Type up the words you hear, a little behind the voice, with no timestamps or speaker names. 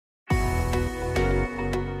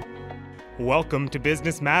Welcome to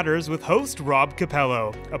Business Matters with host Rob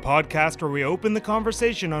Capello, a podcast where we open the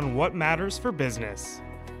conversation on what matters for business.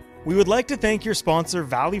 We would like to thank your sponsor,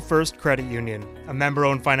 Valley First Credit Union, a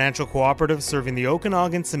member-owned financial cooperative serving the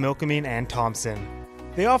Okanagan, Similkameen, and Thompson.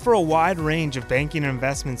 They offer a wide range of banking and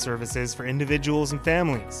investment services for individuals and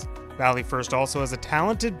families. Valley First also has a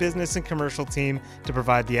talented business and commercial team to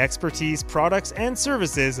provide the expertise, products, and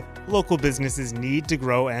services local businesses need to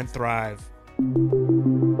grow and thrive.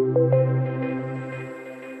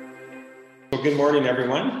 Well, good morning,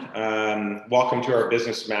 everyone. Welcome to our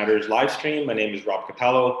Business Matters live stream. My name is Rob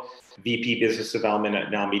Capello, VP Business Development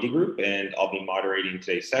at Now Media Group, and I'll be moderating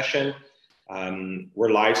today's session.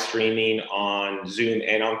 We're live streaming on Zoom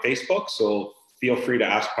and on Facebook, so feel free to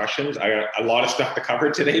ask questions. I got a lot of stuff to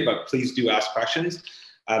cover today, but please do ask questions.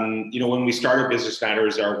 When we started Business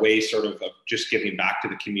Matters, our way sort of just giving back to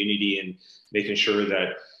the community and making sure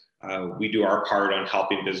that we do our part on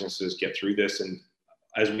helping businesses get through this. And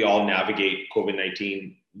as we all navigate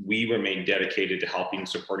COVID-19, we remain dedicated to helping,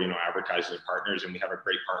 supporting our advertising partners, and we have a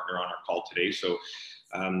great partner on our call today. So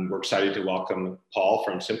we're excited to welcome Paul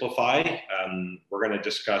from Simplify. We're going to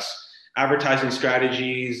discuss advertising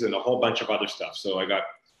strategies and a whole bunch of other stuff. So I got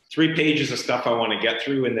 3 pages of stuff I want to get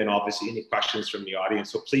through, and then obviously any questions from the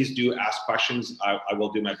audience. So please do ask questions. I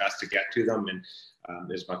will do my best to get to them, and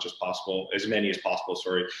as many as possible.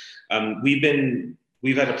 Sorry.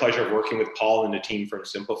 We've had the pleasure of working with Paul and the team from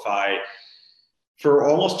Simplify for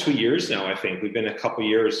almost 2 years now. I think we've been a couple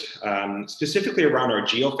years, specifically around our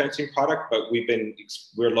geofencing product, but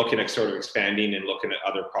we're looking at sort of expanding and looking at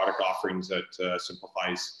other product offerings that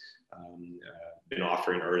Simplify's been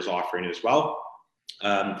offering or is offering as well.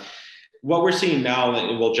 What we're seeing now,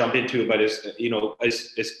 and we'll jump into, but as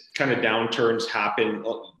kind of downturns happen,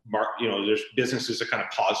 there's businesses that kind of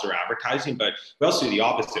pause their advertising, but we also see the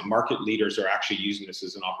opposite. Market leaders are actually using this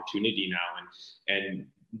as an opportunity now, and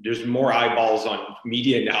there's more eyeballs on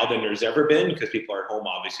media now than there's ever been because people are at home,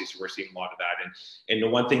 obviously, so we're seeing a lot of that. And the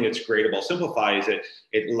one thing that's great about Simplify is that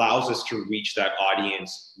it allows us to reach that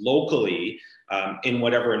audience locally in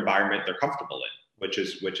whatever environment they're comfortable in. Which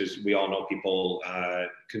is we all know people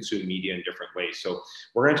consume media in different ways. So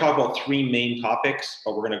we're going to talk about 3 main topics,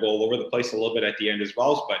 but we're going to go all over the place a little bit at the end as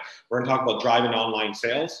well. But we're going to talk about driving online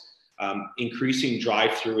sales, increasing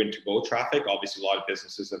drive-through and to-go traffic. Obviously, a lot of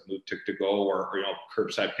businesses have moved to go or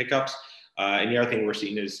curbside pickups. And the other thing we're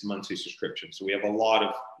seeing is monthly subscription. So we have a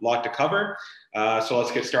lot to cover. So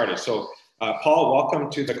let's get started. So Paul,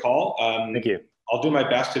 welcome to the call. Thank you. I'll do my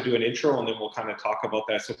best to do an intro, and then we'll kind of talk about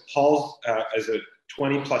that. So Paul, as a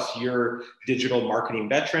 20-plus year digital marketing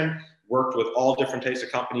veteran, worked with all different types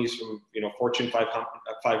of companies, from Fortune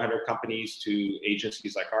 500 companies to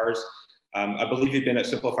agencies like ours. I believe you've been at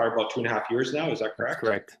Simplify about 2.5 years now. Is that correct? That's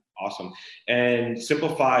correct. Awesome. And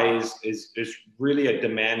Simplify is really a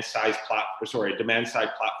demand side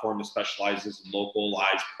platform that specializes in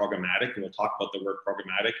localized programmatic, and we'll talk about the word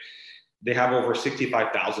programmatic. They have over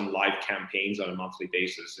 65,000 live campaigns on a monthly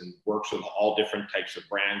basis and works with all different types of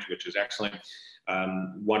brands, which is excellent.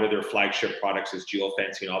 One of their flagship products is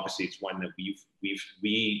geofencing. Obviously, it's one that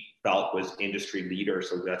we felt was industry leader,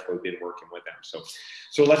 so that's why we've been working with them.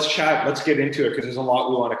 So let's chat. Let's get into it because there's a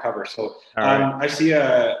lot we want to cover. So I see you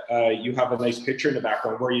have a nice picture in the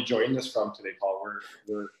background. Where are you joining us from today, Paul?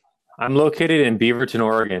 I'm located in Beaverton,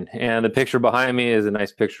 Oregon, and the picture behind me is a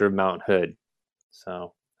nice picture of Mount Hood.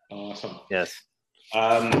 So. Awesome. Yes.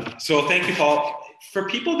 So thank you, Paul. For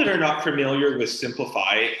people that are not familiar with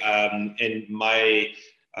Simplify, and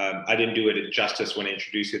I didn't do it justice when I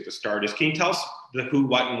introduced you at the start, can you tell us the who,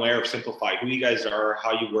 what, and where of Simplify, who you guys are,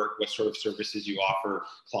 how you work, what sort of services you offer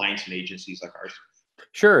clients and agencies like ours?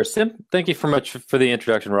 Sure. Thank you very much for the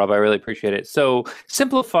introduction, Rob. I really appreciate it. So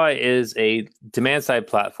Simplify is a demand-side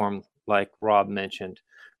platform, like Rob mentioned.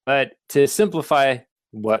 But to simplify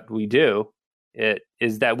what we do, it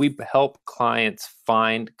is that we help clients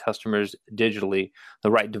find customers digitally, the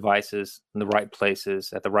right devices in the right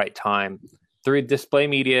places at the right time through display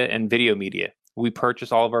media and video media. We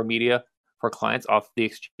purchase all of our media for clients off the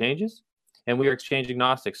exchanges, and we are exchange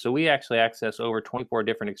agnostic. So we actually access over 24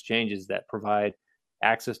 different exchanges that provide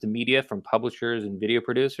access to media from publishers and video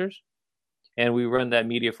producers. And we run that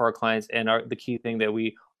media for our clients. And the key thing that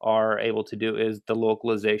we are able to do is the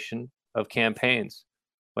localization of campaigns,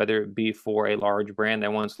 whether it be for a large brand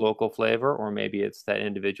that wants local flavor, or maybe it's that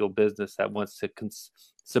individual business that wants to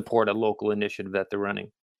support a local initiative that they're running.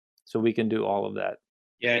 So we can do all of that.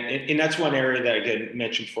 Yeah, and that's one area that I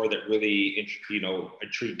mentioned before that really,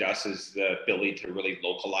 intrigued us, is the ability to really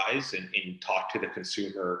localize and talk to the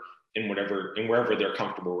consumer in wherever they're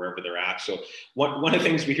comfortable, wherever they're at. So one of the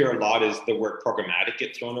things we hear a lot is the word programmatic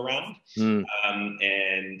get thrown around.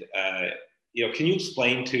 Can you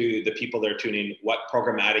explain to the people that are tuning in what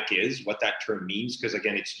programmatic is, what that term means? Because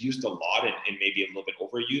again, it's used a lot and maybe a little bit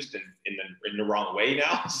overused in the wrong way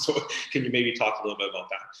now. So can you maybe talk a little bit about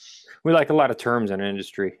that? We like a lot of terms in our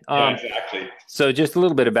industry. Yeah, exactly. So just a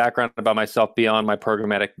little bit of background about myself beyond my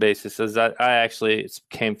programmatic basis is that I actually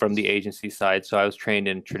came from the agency side. So I was trained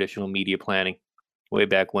in traditional media planning way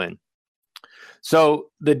back when. So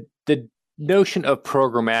the notion of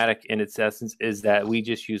programmatic in its essence is that we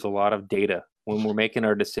just use a lot of data when we're making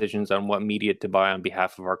our decisions on what media to buy on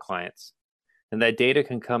behalf of our clients. And that data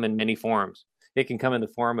can come in many forms. It can come in the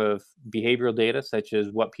form of behavioral data, such as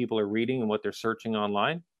what people are reading and what they're searching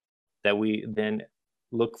online, that we then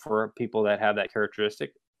look for people that have that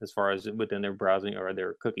characteristic as far as within their browsing or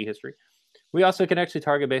their cookie history. We also can actually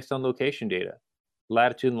target based on location data,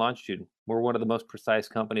 latitude and longitude. We're one of the most precise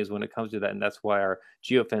companies when it comes to that, and that's why our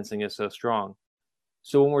geofencing is so strong.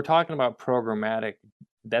 So when we're talking about programmatic,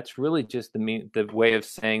 that's really just the way of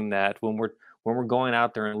saying that when we're going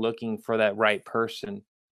out there and looking for that right person,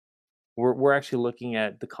 we're actually looking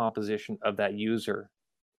at the composition of that user,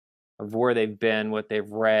 of where they've been, what they've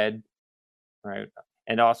read, right,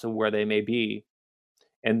 and also where they may be.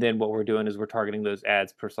 And then what we're doing is we're targeting those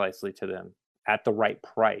ads precisely to them at the right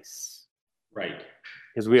price. Right.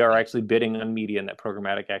 Because we are actually bidding on media, and that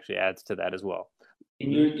programmatic actually adds to that as well.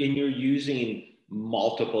 And you're using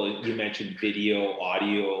multiple, you mentioned video,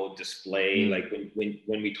 audio, display. Like when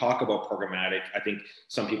we talk about programmatic, I think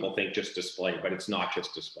some people think just display, but it's not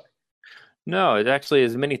just display. No, it actually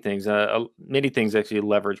is many things. Many things actually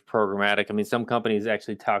leverage programmatic. I mean, some companies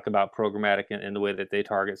actually talk about programmatic in the way that they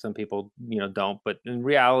target. Some people, don't. But in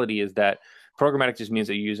reality is that programmatic just means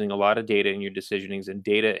that you're using a lot of data in your decisionings, and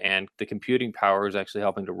data and the computing power is actually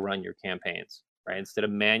helping to run your campaigns, right? Instead of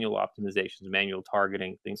manual optimizations, manual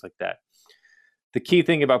targeting, things like that. The key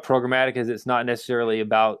thing about programmatic is it's not necessarily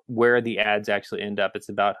about where the ads actually end up. It's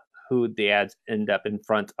about who the ads end up in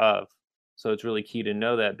front of. So it's really key to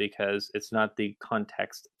know that, because it's not the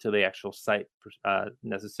context to the actual site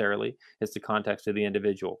necessarily. It's the context of the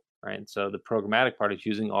individual, right? And so the programmatic part is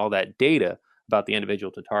using all that data about the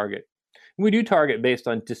individual to target. And we do target based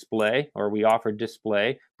on display, or we offer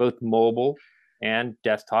display, both mobile and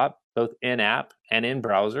desktop, both in-app and in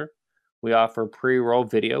browser. We offer pre-roll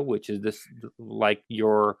video, which is this like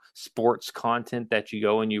your sports content that you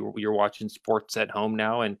go and you're watching sports at home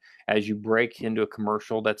now. And as you break into a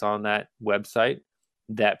commercial that's on that website,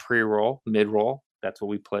 that pre-roll, mid-roll, that's what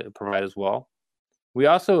we provide as well. We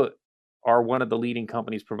also are one of the leading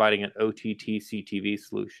companies providing an OTT CTV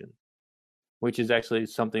solution, which is actually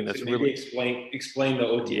something that's really... Explain the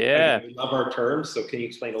OTT. Yeah. We love our terms, so can you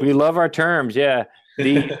explain OTT? We love our terms, yeah.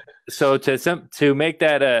 So to make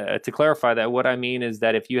that to clarify that, what I mean is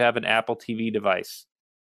that if you have an Apple TV device,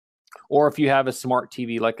 or if you have a smart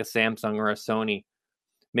TV like a Samsung or a Sony,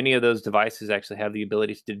 many of those devices actually have the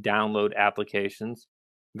ability to download applications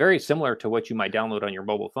very similar to what you might download on your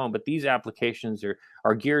mobile phone. But these applications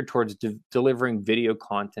are geared towards delivering video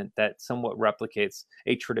content that somewhat replicates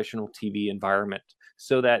a traditional TV environment,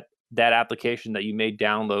 so that application that you may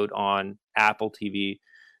download on Apple TV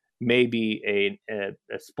maybe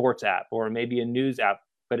a sports app, or maybe a news app,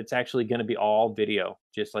 but it's actually going to be all video,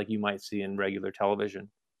 just like you might see in regular television.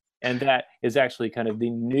 And that is actually kind of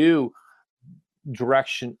the new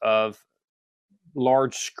direction of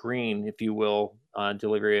large screen, if you will,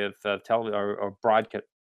 delivery of television or broadcast.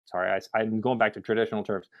 Sorry, I'm going back to traditional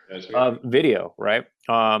terms of video, right?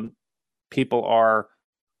 People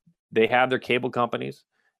they have their cable companies,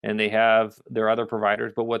 and they have their other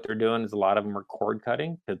providers, but what they're doing is a lot of them are cord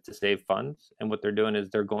cutting to save funds. And what they're doing is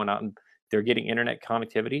they're going out and they're getting internet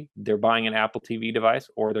connectivity. They're buying an Apple TV device,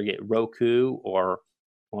 or they get Roku or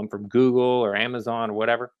one from Google or Amazon or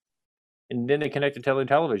whatever. And then they connect it to their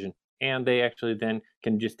television, and they actually then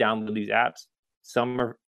can just download these apps. Some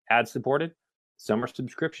are ad supported, some are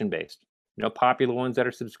subscription based. Popular ones that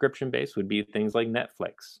are subscription based would be things like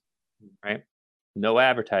Netflix, right? No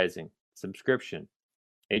advertising, subscription.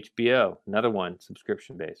 HBO, another one,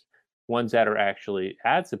 subscription-based. Ones that are actually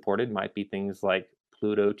ad-supported might be things like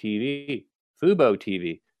Pluto TV, Fubo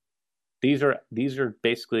TV. These are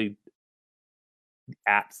basically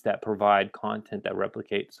apps that provide content that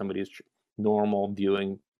replicate somebody's normal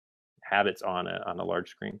viewing habits on a large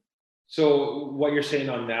screen. So what you're saying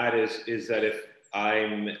on that is that if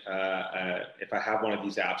I have one of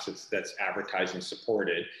these apps that's advertising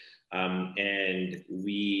supported, and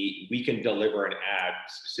we can deliver an ad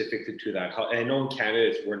specifically to that. I know in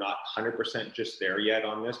Canada we're not 100% just there yet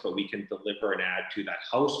on this, but we can deliver an ad to that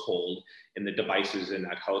household and the devices in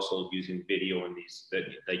that household using video and these, that,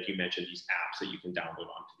 like you mentioned, these apps that you can download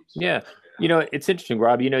onto these. Yeah, you know, it's interesting,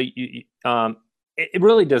 Rob. You know, it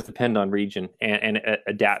really does depend on region and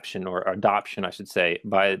adaptation or adoption, I should say,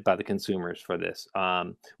 by the consumers for this.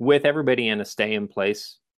 With everybody in a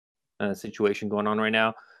stay-in-place situation going on right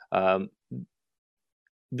now,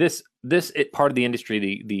 this part of the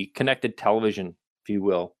industry, the connected television, if you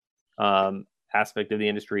will, aspect of the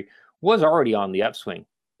industry was already on the upswing.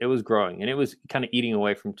 It was growing, and it was kind of eating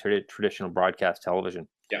away from traditional broadcast television.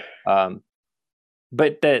 Yeah.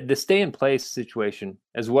 But the stay-in-place situation,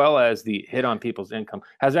 as well as the hit on people's income,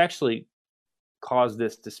 has actually caused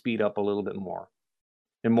this to speed up a little bit more,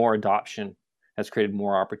 and more adoption has created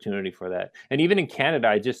more opportunity for that. And even in Canada,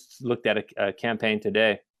 I just looked at a campaign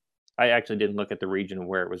today. I actually didn't look at the region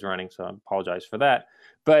where it was running, so I apologize for that.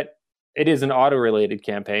 But it is an auto-related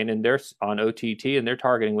campaign, and they're on OTT, and they're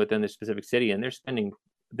targeting within the specific city, and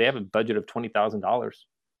they have a budget of $20,000.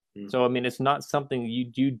 Mm-hmm. So, I mean, it's not something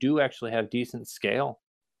you do actually have decent scale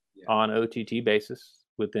on OTT basis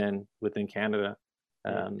within Canada.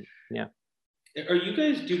 Yeah. Do you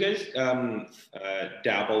guys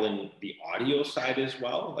dabble in the audio side as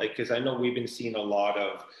well? Like, because I know we've been seeing a lot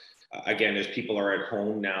of, again, as people are at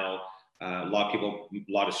home now, a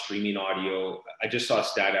lot of streaming audio. I just saw a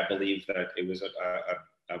stat, I believe that it was a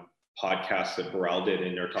podcast that Burrell did,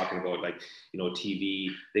 and they're talking about, like, you know, TV.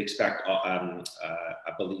 They expect, I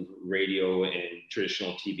believe, radio and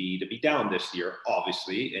traditional TV to be down this year,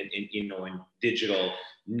 obviously, and you know, in digital,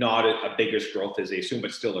 not a biggest growth as they assume,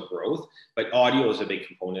 but still a growth. But audio is a big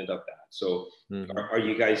component of that. So, do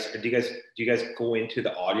you guys go into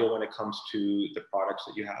the audio when it comes to the products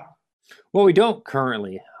that you have? Well, we don't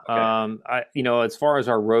currently. Okay. As far as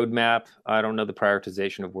our roadmap, I don't know the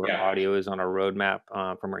prioritization of where audio is on our roadmap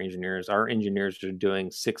from our engineers. Our engineers are doing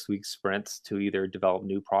 6-week sprints to either develop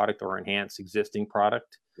new product or enhance existing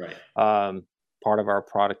product. Right. Part of our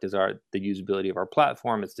product is the usability of our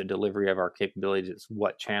platform. It's the delivery of our capabilities. It's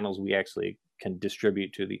what channels we actually can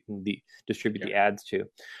distribute to the ads to.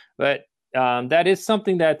 But that is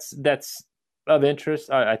something that's of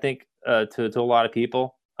interest, I think, to a lot of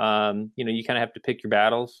people. You kind of have to pick your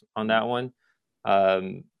battles on that one.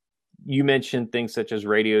 You mentioned things such as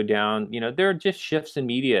radio down. There are just shifts in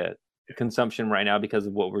media consumption right now because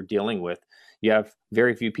of what we're dealing with. You have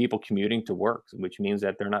very few people commuting to work, which means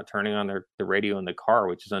that they're not turning on the radio in the car,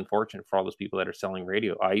 which is unfortunate for all those people that are selling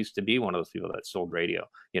radio. I used to be one of those people that sold radio,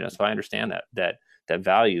 so I understand that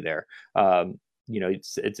value there.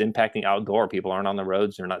 It's impacting outdoor. People aren't on the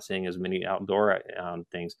roads. They're not seeing as many outdoor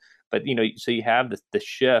things. But, so you have the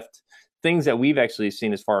shift, things that we've actually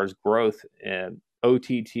seen as far as growth.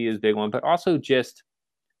 OTT is a big one, but also just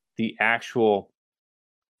the actual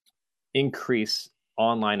increase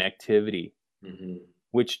online activity,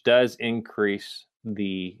 which does increase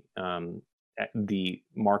the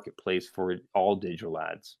marketplace for all digital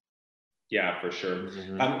ads. Yeah, for sure.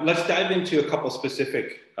 Let's dive into a couple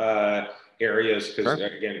specific areas, because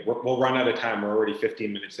again, we'll run out of time. We're already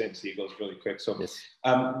 15 minutes in, so it goes really quick. So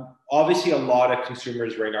obviously a lot of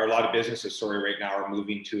consumers right now, a lot of businesses right now are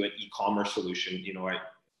moving to an e-commerce solution.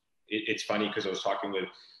 It's funny because I was talking with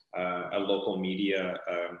a local media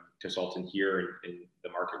consultant here in the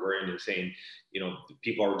market we're in, and saying,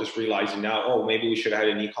 people are just realizing now, oh, maybe we should have had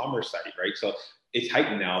an e-commerce site, right? So it's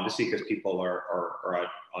heightened now, obviously, because people are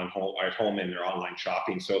at home and they're online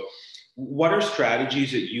shopping. So what are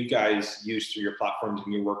strategies that you guys use through your platforms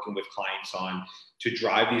when you're working with clients on to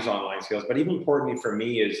drive these online sales? But even importantly for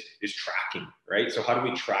me is tracking, right? So how do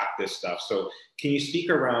we track this stuff? So can you speak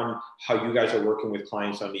around how you guys are working with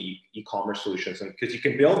clients on the e-commerce solutions? And because you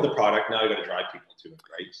can build the product, now you got to drive people to it,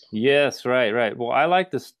 right? So. Yes, right. Well, I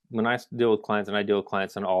like this when I deal with clients, and I deal with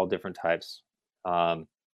clients on all different types.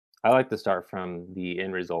 I like to start from the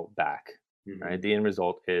end result back, right? The end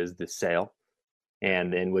result is the sale.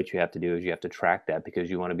 And then what you have to do is you have to track that, because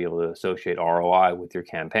you want to be able to associate ROI with your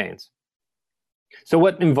campaigns. So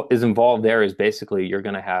what is involved there is basically you're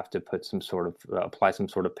going to have to put apply some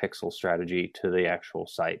sort of pixel strategy to the actual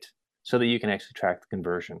site so that you can actually track the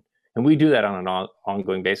conversion. And we do that on an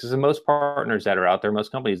ongoing basis. And most partners that are out there,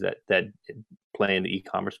 most companies that play in the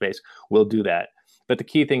e-commerce space will do that. But the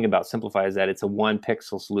key thing about Simplify is that it's a one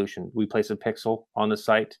pixel solution. We place a pixel on the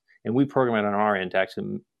site and we program it on our end to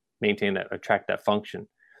actually maintain that, attract that function.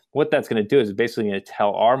 What that's going to do is basically going to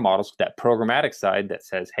tell our models, that programmatic side that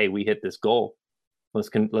says, hey, we hit this goal. Let's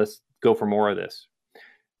go for more of this.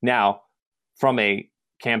 Now, from a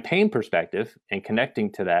campaign perspective and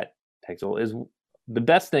connecting to that, Pixel is the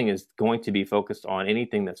best thing is going to be focused on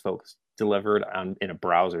anything that's delivered in a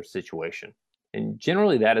browser situation. And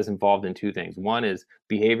generally that is involved in two things. One is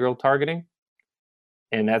behavioral targeting.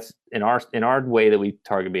 And that's in our way that we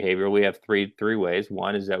target behavioral, we have three ways.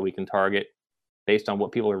 One is that we can target based on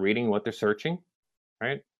what people are reading, what they're searching,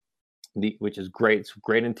 right? Which is great. It's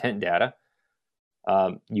great intent data.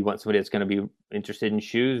 You want somebody that's going to be interested in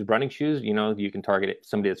shoes, running shoes, you can target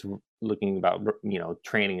somebody that's looking about,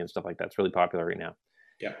 training and stuff like that. It's really popular right now.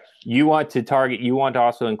 Yeah. You want to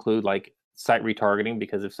also include like site retargeting,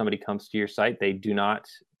 because if somebody comes to your site, they do not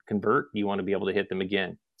convert, you want to be able to hit them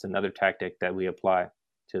again. It's another tactic that we apply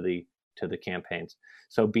to the campaigns.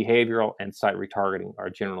 So behavioral and site retargeting are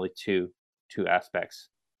generally two aspects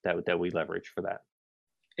that we leverage for that.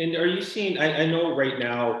 And are you seeing, I know right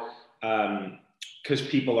now, because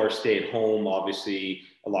people are stay at home, obviously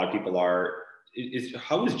a lot of people are,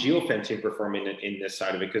 how is geofencing performing in this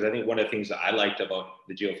side of it? Because I think one of the things that I liked about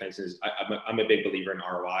the geofencing is I'm a big believer in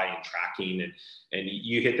ROI and tracking, and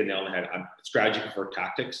you hit the nail on the head. I'm strategy before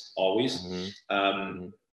tactics always. Mm-hmm.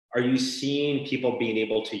 Are you seeing people being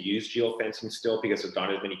able to use geofencing still because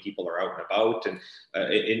not as many people are out and about?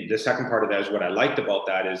 And the second part of that is what I liked about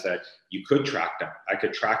that is that you could track them. I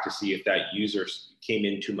could track to see if that user came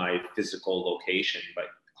into my physical location, but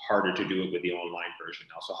harder to do it with the online version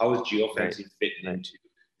now. So how is geofencing fitting into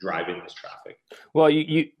driving this traffic? Well,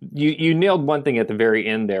 you nailed one thing at the very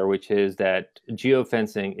end there, which is that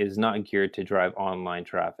geofencing is not geared to drive online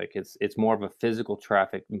traffic. It's more of a physical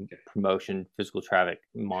traffic promotion, physical traffic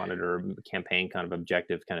monitor campaign kind of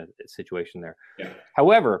objective kind of situation there. Yeah.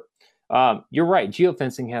 However, you're right.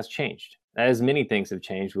 Geofencing has changed, as many things have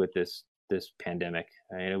changed with this pandemic.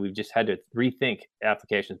 We've just had to rethink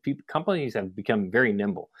applications. Companies have become very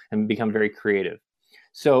nimble and become very creative.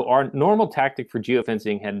 So our normal tactic for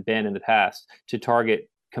geofencing had been in the past to target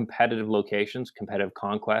competitive locations, competitive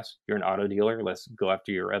conquest. You're an auto dealer, let's go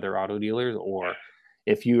after your other auto dealers. Or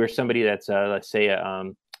if you are somebody that's, let's say,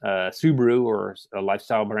 a Subaru or a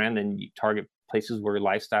lifestyle brand, then you target places where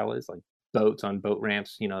lifestyle is, like boats on boat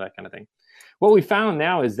ramps, that kind of thing. What we found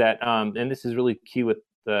now is that, and this is really key with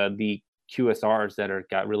the QSRs that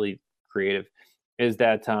got really creative, is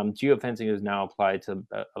that geofencing is now applied to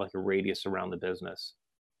like a radius around the business.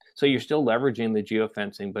 So you're still leveraging the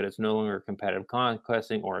geofencing, but it's no longer competitive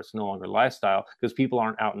conquesting, or it's no longer lifestyle, because people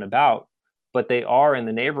aren't out and about, but they are in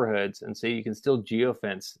the neighborhoods. And so you can still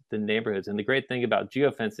geofence the neighborhoods. And the great thing about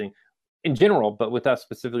geofencing in general, but with us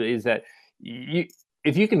specifically, is that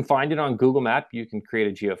if you can find it on Google Map, you can create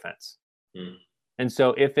a geofence. Mm. And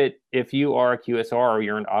so if you are a QSR or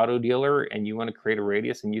you're an auto dealer and you want to create a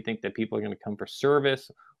radius and you think that people are going to come for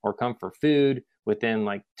service or come for food within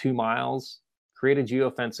like 2 miles, create a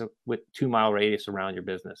geofence with 2 mile radius around your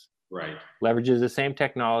business. Right. Leverages the same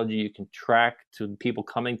technology. You can track to people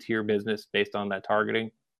coming to your business based on that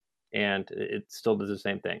targeting, and it still does the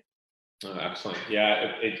same thing. Oh, excellent.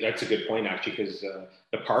 Yeah, that's a good point, actually, because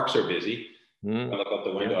the parks are busy. I look out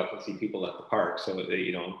the window, I can see people at the park. So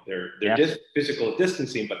they're just physical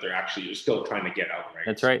distancing, but you're still trying to get out, right?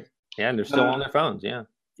 That's right. Yeah, and they're still on their phones. Yeah.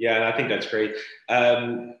 Yeah, and I think that's great.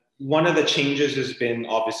 One of the changes has been,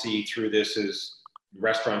 obviously, through this is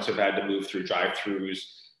restaurants have had to move through drive-throughs.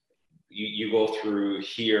 You go through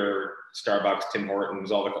here, Starbucks, Tim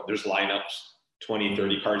Hortons, there's lineups, 20,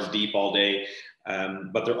 30 cars deep all day.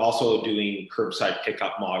 But they're also doing curbside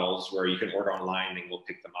pickup models where you can order online and we'll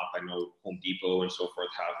pick them up. I know Home Depot and so forth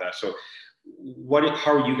have that. So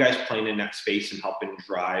how are you guys playing in that space and helping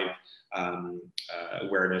drive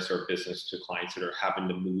awareness or business to clients that are having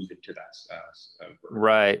to move into that?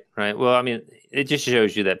 Right. Well, I mean, it just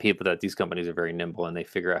shows you that these companies are very nimble and they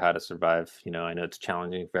figure out how to survive. I know it's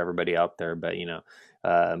challenging for everybody out there, but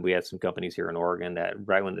we had some companies here in Oregon that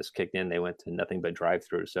right when this kicked in, they went to nothing but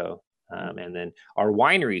drive-through. So and then our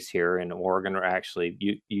wineries here in Oregon are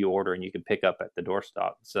actually you order and you can pick up at the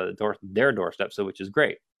doorstep, so their doorstep, so which is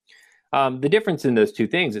great. The difference in those two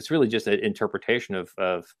things, it's really just an interpretation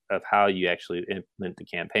of how you actually implement the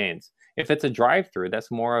campaigns. If it's a drive-through,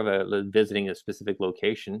 that's more of a visiting a specific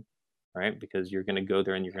location, right? Because you're going to go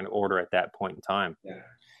there and you're going to order at that point in time. Yeah.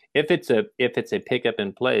 If it's a pickup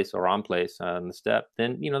in place or on place on the step,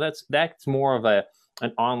 then that's more of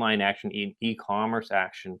an online action, e-commerce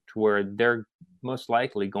action, to where they're most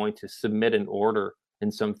likely going to submit an order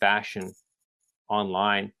in some fashion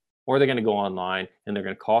online, or they're going to go online and they're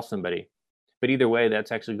going to call somebody. But either way,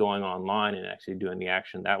 that's actually going online and actually doing the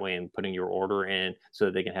action that way and putting your order in so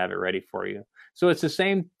that they can have it ready for you. So it's the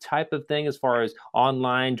same type of thing as far as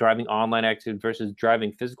driving online activity versus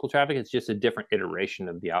driving physical traffic. It's just a different iteration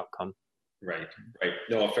of the outcome. Right.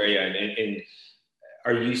 No, fair. Yeah. And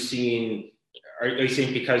are you seeing? Are you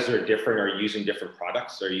saying because they're different, are you using different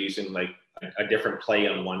products? Are you using like a different play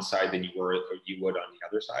on one side than you would on the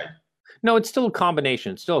other side? No, it's still a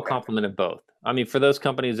combination, still a complement of both. I mean, for those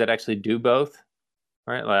companies that actually do both,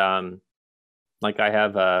 right? Like I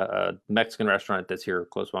have a Mexican restaurant that's here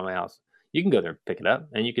close by my house. You can go there and pick it up,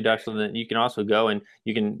 and you can also go and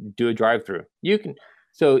you can do a drive-through.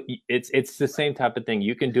 So it's the same type of thing.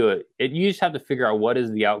 You can do it. You just have to figure out what is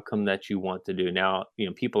the outcome that you want to do. Now,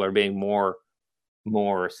 people are being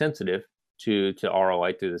more sensitive to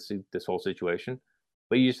ROI through this whole situation,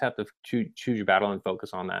 but you just have to choose your battle and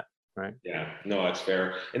focus on that. Right. Yeah, no, that's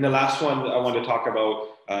fair. And the last one I want to talk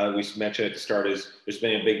about, we mentioned at the start, is there's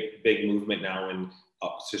been a big movement now in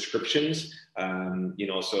subscriptions.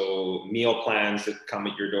 So meal plans that come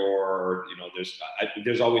at your door.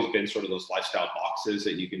 There's always been sort of those lifestyle boxes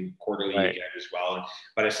that you can quarterly get as well.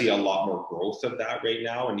 But I see a lot more growth of that right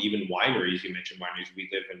now, and even wineries. You mentioned wineries. We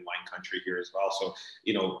live in wine country here as well, so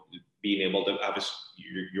being able to have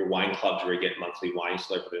your wine clubs where you get monthly wines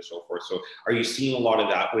delivered and so forth. So are you seeing a lot of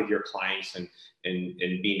that with your clients and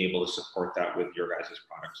being able to support that with your guys'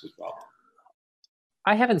 products as well?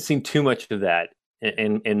 I haven't seen too much of that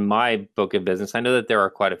in my book of business. I know that there are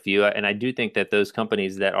quite a few, and I do think that those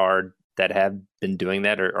companies that have been doing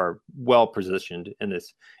that are well positioned in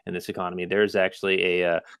this economy. There's actually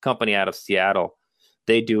a company out of Seattle.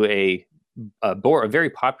 They do a very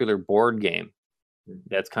popular board game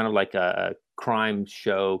that's kind of like a crime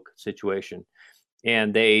show situation,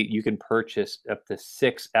 and you can purchase up to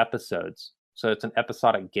 6 episodes. So it's an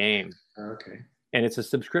episodic game. Okay. And it's a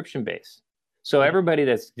subscription base. So everybody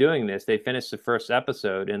that's doing this, they finish the first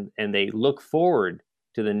episode and they look forward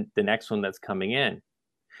to the next one that's coming in.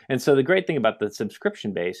 And so the great thing about the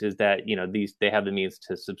subscription base is that they have the means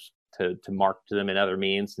to market to them in other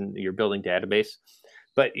means, and you're building database.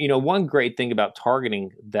 But one great thing about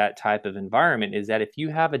targeting that type of environment is that if you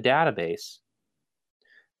have a database,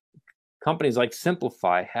 companies like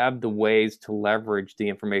Simplify have the ways to leverage the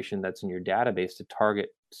information that's in your database to target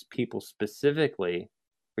people specifically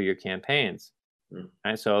for your campaigns.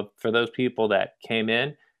 Right? So for those people that came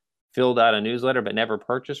in, filled out a newsletter, but never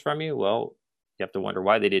purchased from you, well, you have to wonder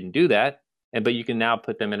why they didn't do that. But you can now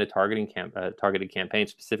put them in a targeted campaign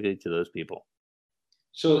specifically to those people.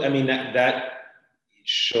 So, I mean, that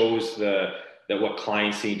shows that what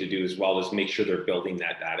clients need to do as well is make sure they're building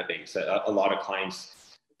that database. A lot of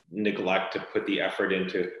clients neglect to put the effort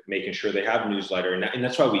into making sure they have newsletter, and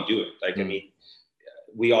that's why we do it. Like, I mean,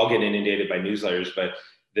 we all get inundated by newsletters, but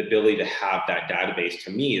the ability to have that database, to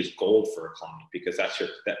me, is gold for a client, because that's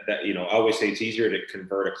I always say it's easier to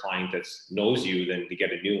convert a client that knows you than to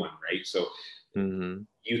get a new one, right? So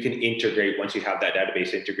you can integrate, once you have that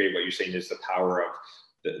database, integrate what you're saying is the power of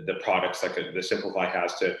the products like the Simplify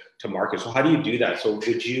has to market. So how do you do that? So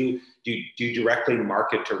would you do you directly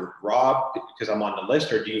market to Rob because I'm on the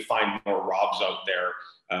list, or do you find more Robs out there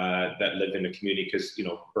that live in the community? Because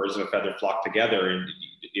birds of a feather flock together, and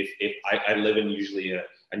if I live in usually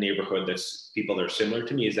a neighborhood that's people that are similar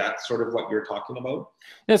to me, is that sort of what you're talking about?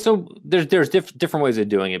 Yeah. So there's different ways of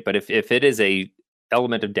doing it, but if it is a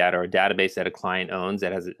element of data or a database that a client owns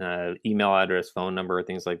that has an email address, phone number,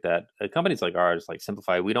 things like that, companies like ours, like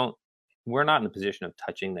Simplify, we're not in the position of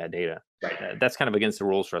touching that data. Right. That's kind of against the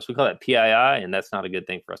rules for us. We call that PII, and that's not a good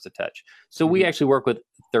thing for us to touch. So we actually work with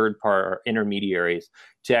third-party intermediaries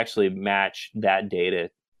to actually match that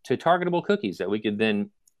data to targetable cookies that we could then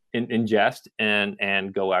ingest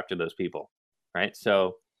and go after those people, right?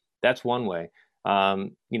 So that's one way.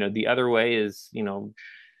 The other way is,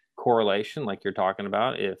 correlation, like you're talking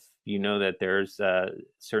about. If you know that there's a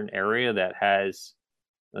certain area that has,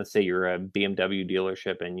 let's say you're a BMW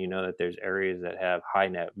dealership and you know that there's areas that have high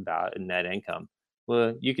net income,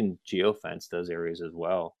 well, you can geofence those areas as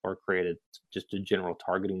well, or create just a general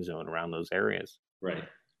targeting zone around those areas. Right.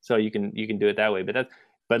 So you can do it that way. But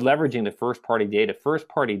leveraging the first party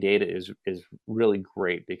data is really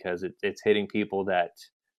great because it's hitting people that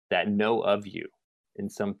know of you in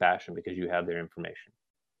some fashion because you have their information.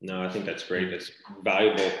 No, I think that's great. That's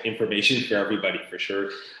valuable information for everybody, for sure.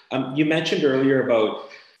 You mentioned earlier about,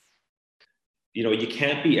 you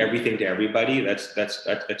can't be everything to everybody. That's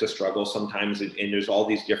a struggle sometimes. And there's all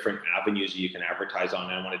these different avenues you can advertise on.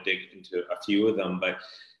 And I want to dig into a few of them, but,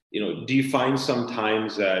 do you find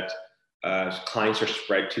sometimes that clients are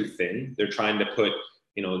spread too thin? They're trying to put,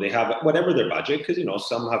 they have whatever their budget, because,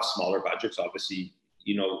 some have smaller budgets, obviously.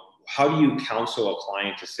 How do you counsel a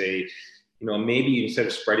client to say, maybe instead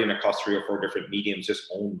of spreading across 3 or 4 different mediums,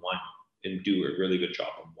 just own one and do a really good job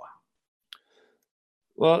on one?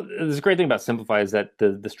 Well, the great thing about Simplify is that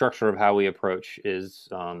the structure of how we approach is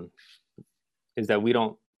is that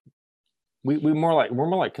we're more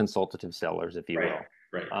like consultative sellers, if you will.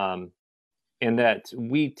 Right. And that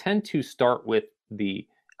we tend to start with the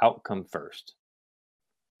outcome first.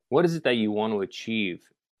 What is it that you want to achieve?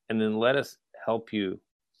 And then let us help you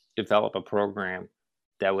develop a program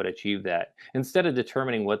that would achieve that. Instead of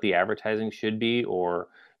determining what the advertising should be, or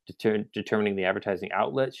determining the advertising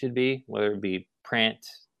outlet should be, whether it be print,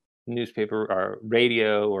 newspaper, or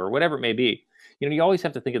radio, or whatever it may be, you always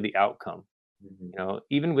have to think of the outcome.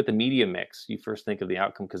 Even with the media mix, you first think of the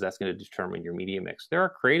outcome, because that's going to determine your media mix. There are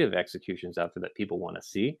creative executions out there that people want to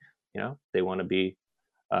see. They want to be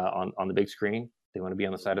on the big screen. They want to be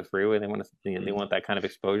on the side of the freeway. They want they want that kind of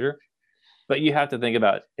exposure. But you have to think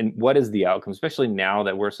about, and what is the outcome, especially now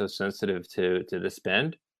that we're so sensitive to the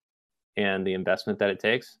spend and the investment that it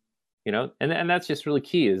takes. And that's just really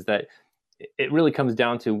key, is that it really comes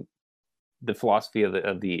down to the philosophy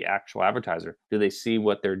of the actual advertiser. Do they see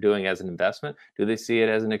what they're doing as an investment? Do they see it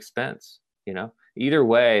as an expense? Either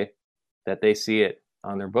way that they see it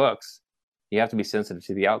on their books, you have to be sensitive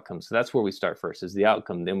to the outcome. So that's where we start first, is the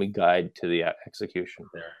outcome. Then we guide to the execution.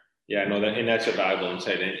 Yeah, no, and that's a valuable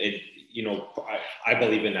insight. And I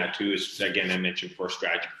believe in that too. Is, again, I mentioned for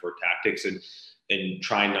strategy, for tactics, and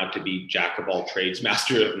trying not to be jack of all trades,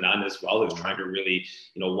 master of none, as well as trying to really,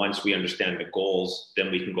 once we understand the goals,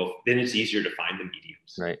 then we can go. Then it's easier to find the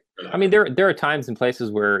mediums. Right. I mean, there are times and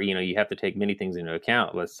places where you have to take many things into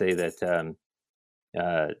account. Let's say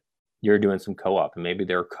that you're doing some co-op, and maybe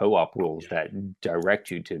there are co-op rules that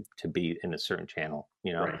direct you to be in a certain channel.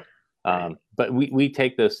 Right. But we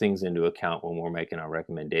take those things into account when we're making our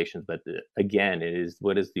recommendations. But again, it is,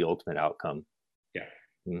 what is the ultimate outcome? Yeah.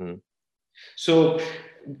 Mm-hmm. So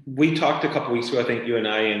we talked a couple weeks ago, I think, you and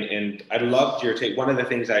I, and I loved your take. One of the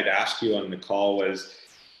things I'd ask you on the call was,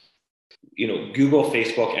 Google,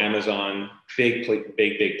 Facebook, Amazon, big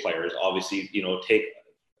players, obviously, take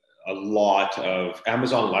a lot of,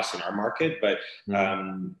 Amazon less in our market, but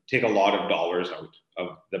take a lot of dollars out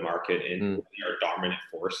of the market, and they are a dominant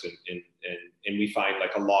force. And we find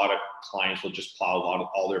like a lot of clients will just plow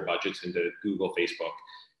all their budgets into Google, Facebook,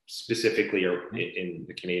 specifically, or in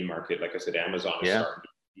the Canadian market. Like I said, Amazon is starting to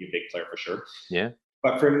be a big player for sure. Yeah.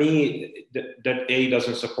 But for me, that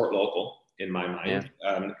doesn't support local in my mind.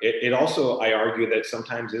 Yeah. It also, I argue, that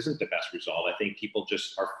sometimes isn't the best result. I think people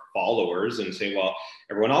just are followers and say, well,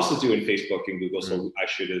 everyone else is doing Facebook and Google, so I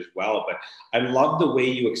should as well. But I love the way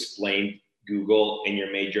you explained Google and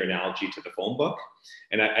your major analogy to the phone book.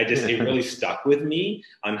 And it really stuck with me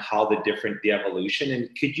on how the evolution. And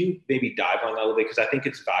could you maybe dive on that a little bit? Because I think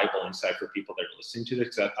it's valuable insight for people that are listening to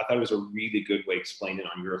this. I thought it was a really good way explaining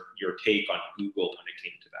on your take on Google when it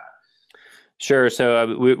came to that. Sure.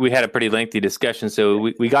 So we had a pretty lengthy discussion. So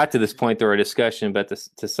we got to this point through our discussion, but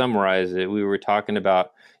to summarize it, we were talking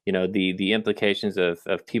about, the implications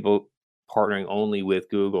of people partnering only with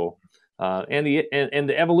Google. And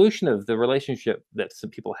the evolution of the relationship that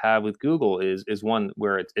some people have with Google is one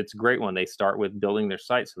where it's a great one. They start with building their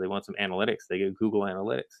site, so they want some analytics. They get Google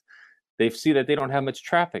Analytics. They see that they don't have much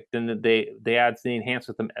traffic. Then they enhance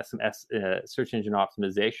with them SMS, search engine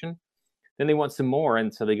optimization. Then they want some more,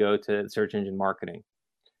 and so they go to search engine marketing.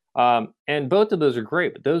 And both of those are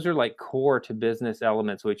great, but those are like core to business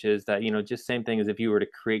elements, which is that just same thing as if you were to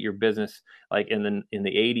create your business like in the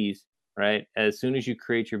 80s. Right. As soon as you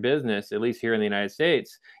create your business, at least here in the United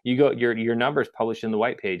States, you go your numbers published in the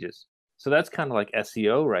white pages. So that's kind of like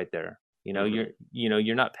SEO right there.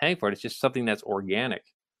 You're not paying for it. It's just something that's organic.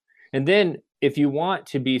 And then if you want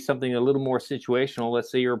to be something a little more situational,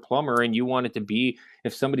 let's say you're a plumber and you want it to be,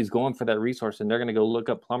 if somebody's going for that resource and they're going to go look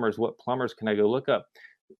up plumbers, what plumbers can I go look up?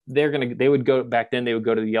 They would go back then, they would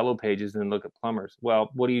go to the yellow pages and look at plumbers.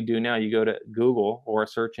 Well, what do you do now? You go to Google or a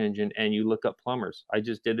search engine and you look up plumbers. I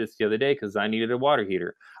just did this the other day because I needed a water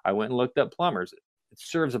heater. I went and looked up plumbers. It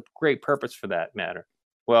serves a great purpose for that matter.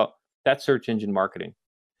 Well, that's search engine marketing.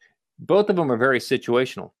 Both of them are very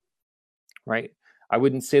situational, right? I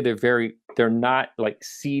wouldn't say they're not like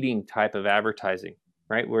seeding type of advertising,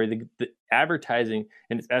 right? Where the advertising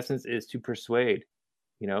in its essence is to persuade,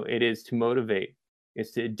 it is to motivate.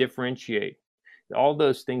 It's to differentiate, all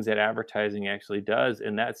those things that advertising actually does.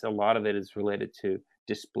 And that's a lot of it is related to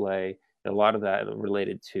display. A lot of that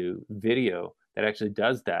related to video that actually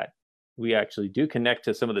does that. We actually do connect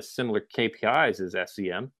to some of the similar KPIs as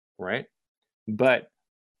SEM, right? But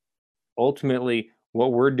ultimately,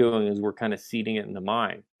 what we're doing is we're kind of seeding it in the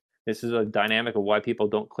mind. This is a dynamic of why people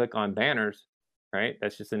don't click on banners, right?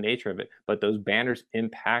 That's just the nature of it. But those banners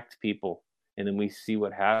impact people. And then we see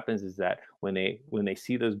what happens is that when they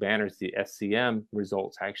see those banners, the SCM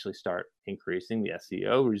results actually start increasing, the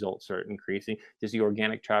SEO results start increasing, just the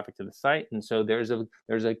organic traffic to the site. And so there's a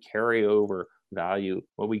carryover value,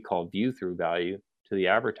 what we call view through value, to the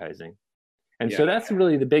advertising. And so that's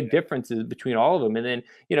really the big differences between all of them. And then,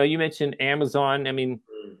 you mentioned Amazon. I mean,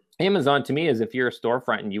 Amazon to me is, if you're a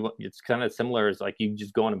storefront and it's kind of similar as like you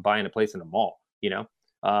just going and buying a place in a mall,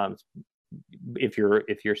 if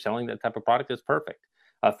you're selling that type of product, it's perfect.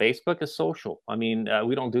 Facebook is social. I mean,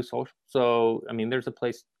 we don't do social. So, I mean, there's a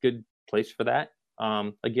good place for that.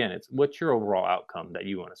 Again, it's what's your overall outcome that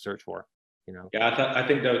you want to search for, Yeah, I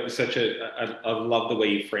think that was I love the way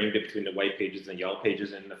you framed it between the white pages and yellow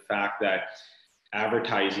pages, and the fact that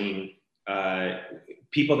advertising,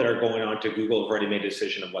 people that are going on to Google have already made a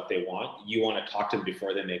decision of what they want. You want to talk to them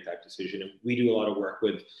before they make that decision. And we do a lot of work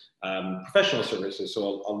with professional services,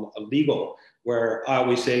 so a legal, where I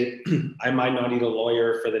always say, I might not need a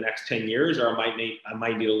lawyer for the next 10 years, or I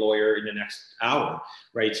might need a lawyer in the next hour,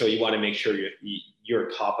 right? So you want to make sure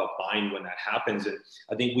you're top of mind when that happens. And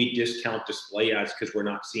I think we discount display ads because we're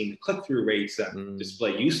not seeing the click-through rates that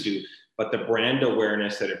display used to, but the brand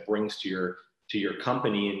awareness that it brings to your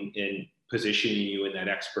company and positioning you in that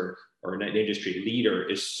expert or in that industry leader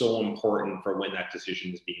is so important for when that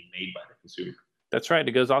decision is being made by the consumer. That's right.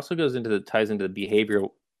 It ties into the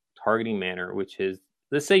behavioral targeting manner, which is,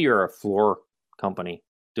 let's say you're a floor company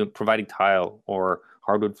providing tile or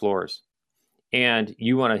hardwood floors, and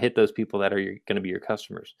you want to hit those people that are going to be your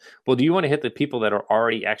customers. Well, do you want to hit the people that are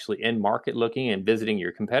already actually in market looking and visiting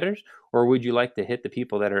your competitors? Or would you like to hit the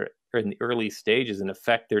people that are in the early stages and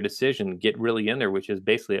affect their decision, get really in there, which is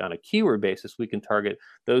basically on a keyword basis, we can target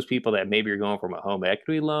those people that maybe are going from a home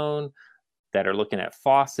equity loan, that are looking at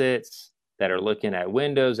faucets, that are looking at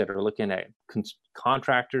windows, that are looking at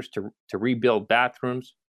contractors to rebuild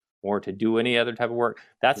bathrooms, or to do any other type of work.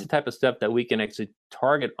 That's the type of stuff that we can actually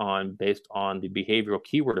target on based on the behavioral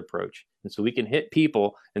keyword approach. And so we can hit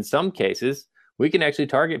people. In some cases, we can actually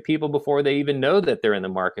target people before they even know that they're in the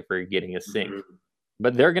market for getting a sink,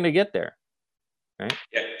 but they're going to get there. Right?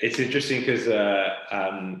 Yeah, it's interesting because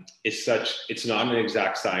it's not an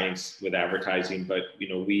exact science with advertising, but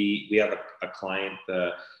we have a client,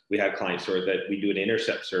 we have clients that we do an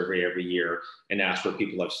intercept survey every year and ask where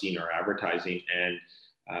people have seen our advertising. And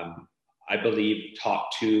I believe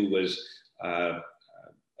top 2 was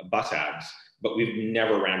bus ads, but we've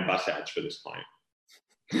never ran bus ads for this client.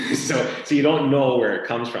 so you don't know where it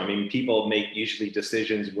comes from. I mean, people make usually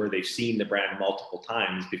decisions where they've seen the brand multiple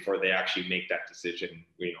times before they actually make that decision,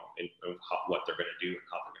 in what they're going to do and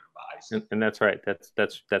how they're going to buy. And that's right. That's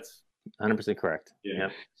 100% correct. Yeah.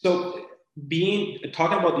 So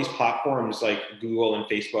talking about these platforms like Google and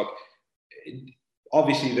Facebook,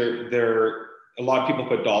 obviously they're a lot of people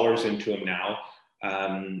put dollars into them now,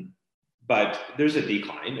 but there's a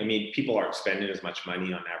decline. I mean, people aren't spending as much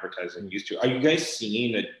money on advertising used to. Are you guys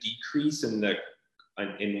seeing a decrease in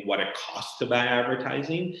what it costs to buy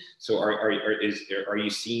advertising? So are you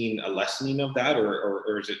seeing a lessening of that,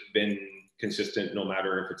 or has it been consistent no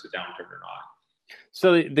matter if it's a downturn or not?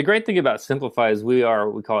 So the great thing about Simplify is we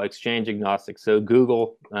call exchange agnostic. So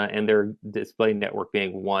Google and their display network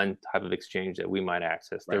being one type of exchange that we might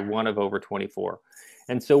access. Right. They're one of over 24.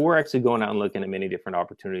 And so we're actually going out and looking at many different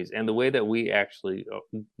opportunities. And the way that we actually,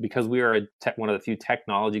 because we are one of the few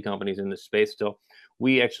technology companies in this space still,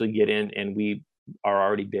 we actually get in and we are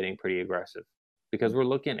already bidding pretty aggressive because we're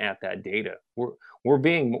looking at that data. We're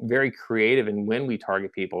being very creative in when we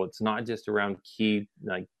target people. It's not just around key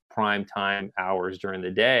prime time hours during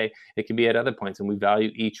the day. It can be at other points, and we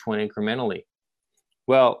value each one incrementally.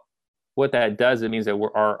 Well, what that does, it means that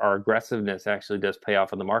our aggressiveness actually does pay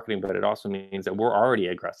off in the marketing, but it also means that we're already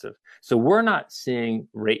aggressive. So we're not seeing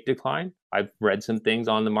rate decline. I've read some things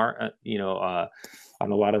on the market,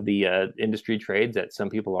 on a lot of the industry trades that some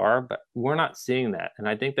people are, but we're not seeing that. And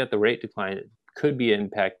I think that the rate decline could be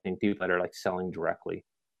impacting people that are selling directly.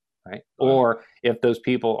 Right. Or if those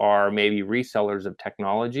people are maybe resellers of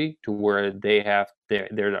technology to where they have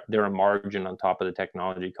they're a margin on top of the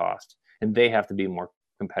technology cost, and they have to be more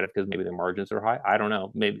competitive because maybe their margins are high. I don't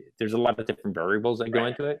know. Maybe there's a lot of different variables that go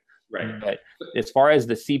into it. Right. But as far as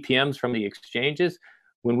the CPMs from the exchanges,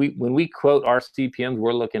 when we quote our CPMs,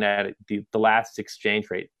 we're looking at the last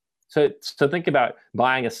exchange rate. So think about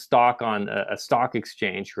buying a stock on a stock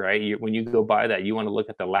exchange, right? When you go buy that, you want to look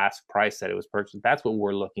at the last price that it was purchased. That's what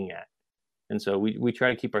we're looking at. And so we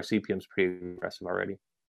try to keep our CPMs pretty aggressive already.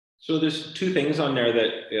 So there's two things on there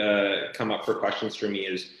that come up for questions for me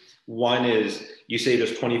is, One is, you say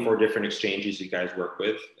there's 24 different exchanges you guys work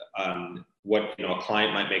with. What, a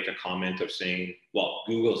client might make a comment of saying, well,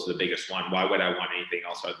 Google's the biggest one. Why would I want anything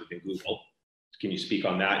else other than Google? Can you speak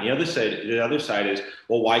on that? And the other side is,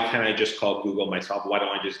 well, why can't I just call Google myself? Why don't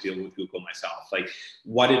I just deal with Google myself? Like,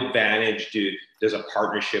 what advantage does a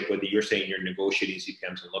partnership, whether you're saying you're negotiating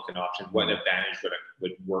CPMs and looking options, what advantage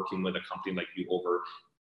would working with a company like you over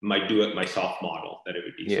my do-it-myself model that it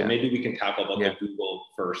would be? Yeah. So maybe we can tackle about the Google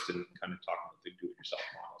first and kind of talk about the do-it-yourself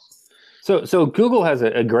models. So Google has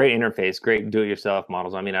a great interface, great do-it-yourself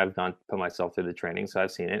models. I mean, I've put myself through the training, so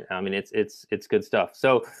I've seen it. I mean, it's good stuff.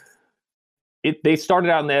 So they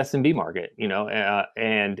started out in the SMB market,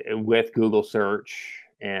 and with Google search,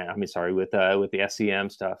 and with the SEM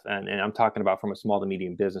stuff, and I'm talking about from a small to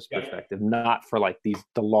medium business perspective, not for like the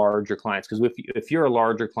larger clients. Because if you're a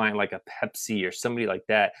larger client like a Pepsi or somebody like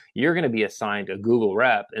that, you're going to be assigned a Google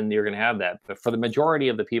rep, and you're going to have that. But for the majority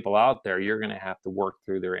of the people out there, you're going to have to work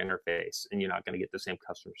through their interface, and you're not going to get the same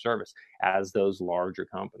customer service as those larger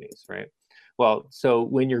companies, right? Well, so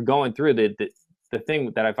when you're going through the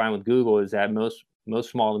thing that I find with Google is that most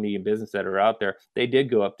small and medium business that are out there, they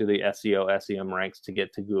did go up to the SEO, SEM ranks to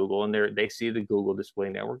get to Google, and they see the Google Display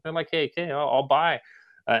Network. They're like, hey, I'll buy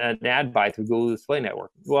an ad buy through Google Display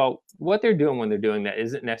Network. Well, what they're doing when they're doing that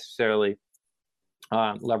isn't necessarily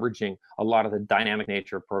leveraging a lot of the dynamic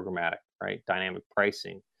nature of programmatic, right? Dynamic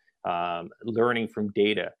pricing, learning from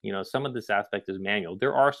data. Some of this aspect is manual.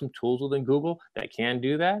 There are some tools within Google that can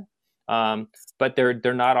do that. But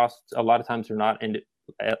they're not, a lot of times they're not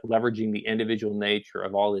leveraging the individual nature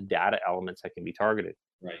of all the data elements that can be targeted.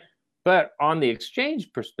 Right. But on the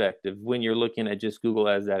exchange perspective, when you're looking at just Google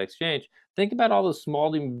as that exchange, think about all those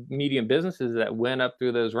small to medium businesses that went up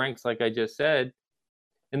through those ranks, like I just said,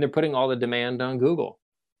 and they're putting all the demand on Google.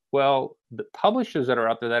 Well, the publishers that are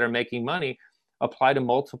out there that are making money apply to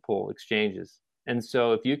multiple exchanges. And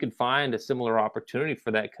so if you could find a similar opportunity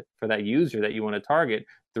for that user that you want to target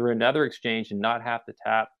through another exchange and not have to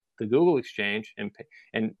tap the Google exchange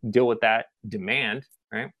and deal with that demand,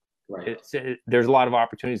 right? Right. There's a lot of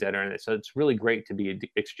opportunities that are in it. So it's really great to be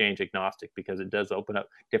exchange agnostic, because it does open up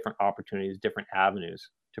different opportunities, different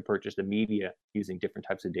avenues to purchase the media using different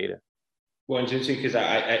types of data. Well, it's interesting because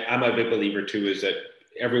I'm a big believer too, is that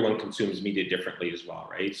everyone consumes media differently as well,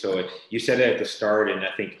 right? So you said it at the start, and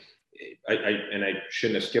I think I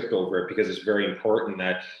shouldn't have skipped over it, because it's very important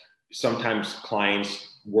that sometimes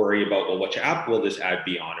clients worry about, well, which app will this ad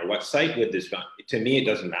be on, or what site would this be on? To me, it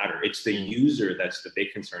doesn't matter. It's the user that's the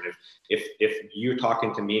big concern. If you're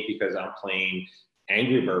talking to me because I'm playing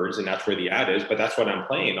Angry Birds and that's where the ad is, but that's what I'm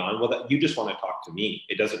playing on, well, you just want to talk to me.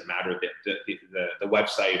 It doesn't matter the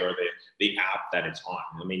website or the app that it's on.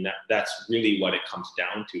 I mean, that's really what it comes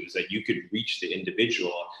down to, is that you could reach the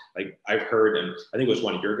individual. Like I've heard, and I think it was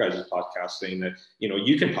one of your guys' podcasts saying that,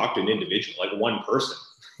 you can talk to an individual, like one person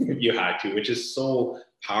if you had to, which is so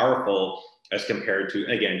powerful as compared to,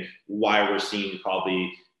 again, why we're seeing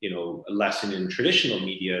probably, a lesson in traditional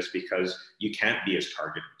media is because you can't be as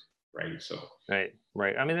targeted, right? So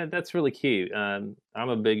right. I mean, that's really key. I'm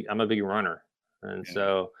a big runner, and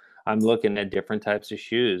so I'm looking at different types of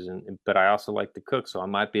shoes, but I also like to cook, so I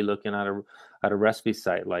might be looking at a recipe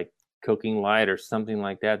site like Cooking Light or something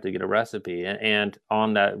like that to get a recipe. And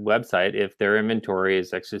on that website, if their inventory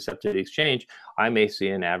is actually accepted to the exchange, I may see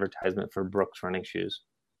an advertisement for Brooks running shoes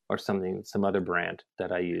or some other brand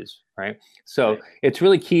that I use, right? So it's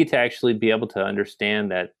really key to actually be able to understand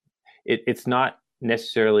that it's not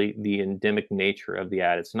necessarily the endemic nature of the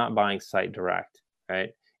ad. It's not buying site direct, right?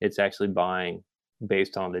 It's actually buying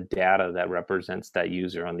based on the data that represents that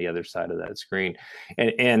user on the other side of that screen.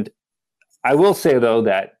 And I will say, though,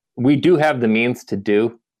 that we do have the means to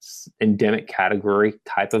do endemic category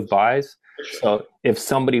type of buys. So if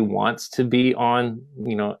somebody wants to be on,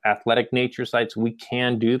 athletic nature sites, we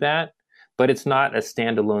can do that, but it's not a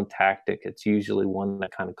standalone tactic. It's usually one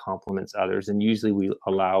that kind of complements others. And usually we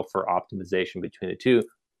allow for optimization between the two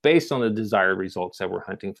based on the desired results that we're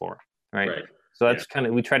hunting for. Right. So that's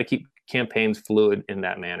we try to keep campaigns fluid in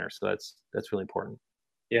that manner. So that's really important.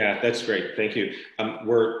 Yeah, that's great. Thank you.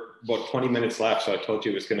 We're about 20 minutes left, so I told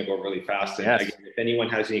you it was going to go really fast. And again, if anyone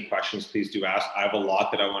has any questions, please do ask. I have a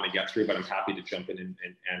lot that I want to get through, but I'm happy to jump in and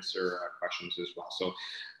answer questions as well. So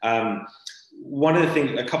a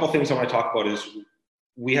couple of things I want to talk about is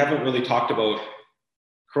we haven't really talked about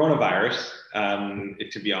coronavirus,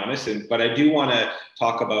 to be honest, but I do want to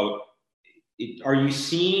talk about, are you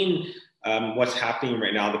seeing what's happening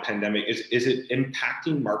right now, the pandemic, is it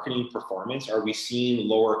impacting marketing performance? Are we seeing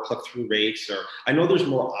lower click-through rates? Or I know there's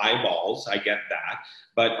more eyeballs, I get that,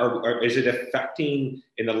 but is it affecting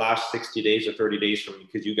in the last 60 days or 30 days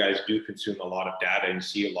because you guys do consume a lot of data and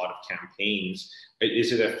see a lot of campaigns,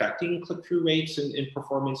 is it affecting click-through rates and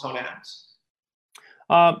performance on ads?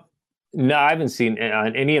 No, I haven't seen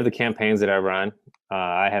on any of the campaigns that I run.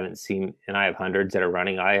 I haven't seen, and I have hundreds that are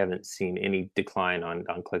running. I haven't seen any decline on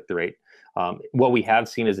click-through rate. What we have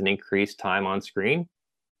seen is an increased time on screen.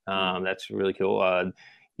 That's really cool.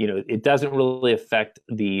 It doesn't really affect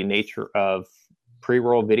the nature of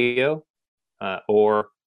pre-roll video or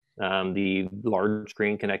the large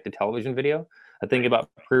screen connected television video. The thing about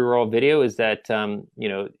pre-roll video is that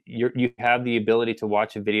you have the ability to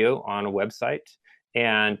watch a video on a website,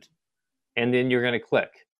 and then you're going to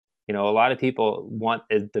click. A lot of people want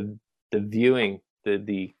the viewing,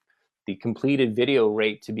 the completed video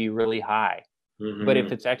rate to be really high. Mm-hmm. But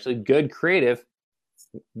if it's actually good creative,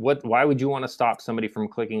 why would you want to stop somebody from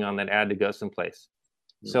clicking on that ad to go someplace?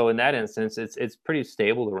 Mm-hmm. So in that instance, it's pretty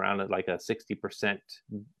stable around like a 60%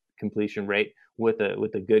 completion rate with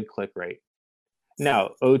a good click rate.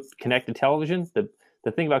 Now, connected television,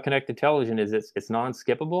 the thing about connected television is it's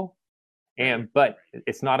non-skippable, but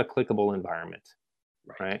it's not a clickable environment,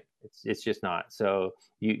 right? It's just not. So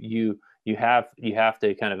you have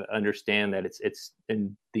to kind of understand that it's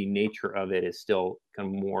and the nature of it is still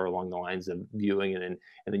kind of more along the lines of viewing, and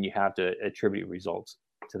then you have to attribute results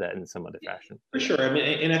to that in some other fashion. For sure. I mean,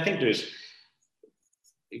 and I think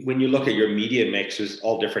when you look at your media mix, there's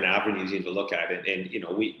all different avenues you need to look at it. And,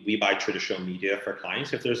 we buy traditional media for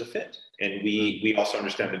clients if there's a fit. And we also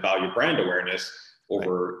understand the value of brand awareness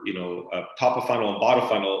over, top of funnel and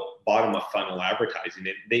bottom of funnel advertising.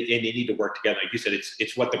 And they need to work together. Like you said,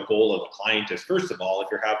 it's what the goal of the client is. First of all, if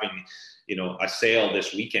you're having, a sale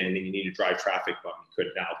this weekend and you need to drive traffic, well, you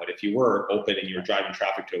could now, but if you were open and you're driving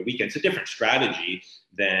traffic to a weekend, it's a different strategy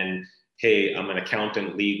than, hey, I'm an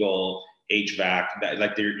accountant, legal,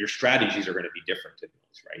 HVAC, your strategies are going to be different in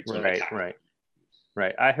those, right? So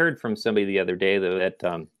right. I heard from somebody the other day though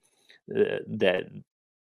that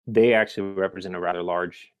they actually represent a rather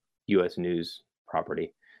large U.S. news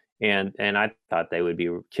property, and I thought they would be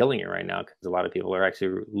killing it right now because a lot of people are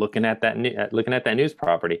actually looking at that news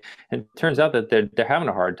property, and it turns out that they're having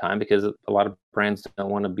a hard time because a lot of brands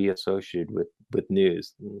don't want to be associated with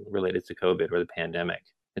news related to COVID or the pandemic.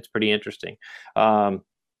 It's pretty interesting.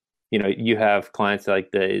 You have clients like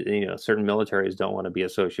certain militaries don't want to be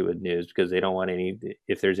associated with news because they don't want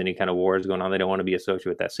if there's any kind of wars going on, they don't want to be associated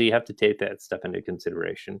with that. So you have to take that stuff into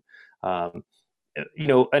consideration. An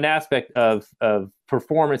aspect of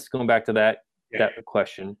performance, going back to that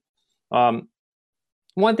question. One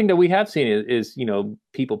thing that we have seen is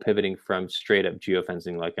people pivoting from straight up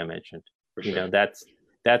geofencing, like I mentioned. For sure.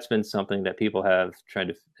 That's been something that people have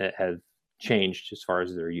have changed as far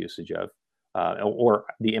as their usage of. Or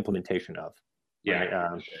the implementation of. Right?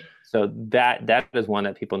 So that is one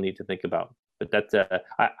that people need to think about. But that's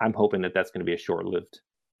I'm hoping that's going to be a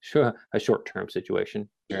short-term situation,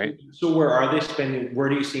 right? So where are they spending? Where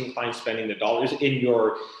do you see clients spending the dollars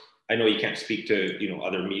I know you can't speak to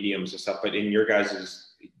other mediums and stuff, but in your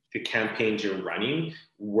the campaigns you're running,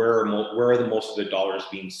 where are the most of the dollars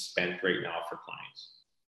being spent right now for clients?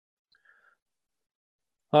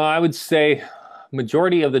 I would say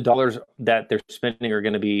majority of the dollars that they're spending are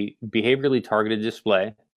going to be behaviorally targeted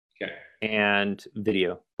display and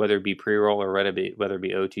video, whether it be pre-roll or whether it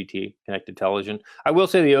be OTT connected television. I will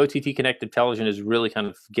say the OTT connected television is really kind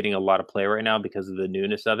of getting a lot of play right now because of the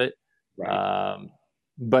newness of it. Right.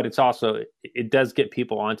 But it's also, it does get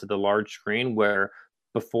people onto the large screen where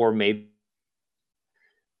before maybe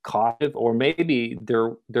cost, or maybe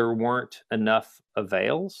there weren't enough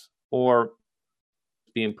avails, or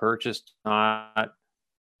being purchased not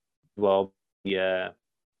well,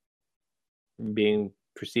 being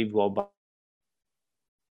perceived well by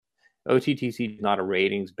OTTC is not a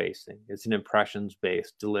ratings based thing. It's an impressions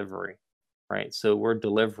based delivery, right? So we're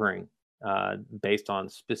delivering based on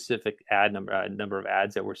specific number of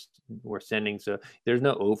ads that we're sending. So there's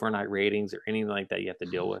no overnight ratings or anything like that you have to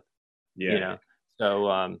deal with.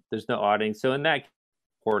 So there's no auditing. So in that,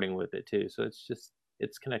 reporting with it too. So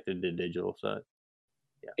it's connected to digital. So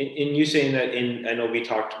And you saying that I know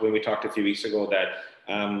when we talked a few weeks ago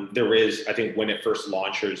that there is, I think when it first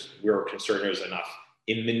launches, we were concerned there's enough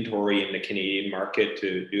inventory in the Canadian market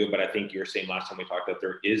to do it. But I think you were saying last time we talked that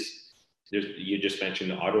you just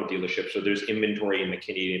mentioned the auto dealership. So there's inventory in the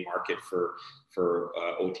Canadian market for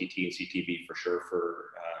OTT and CTV for sure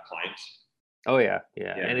for clients. Oh yeah.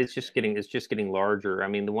 And it's just getting larger. I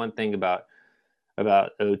mean, the one thing about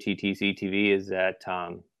about OTT CTV is that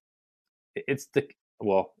it's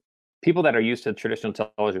people that are used to traditional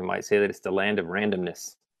television might say that it's the land of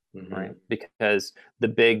randomness, right? Because the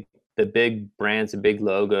big brands, the big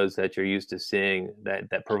logos that you're used to seeing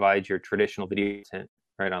that provide your traditional video content,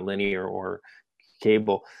 right, on linear or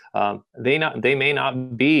cable, they may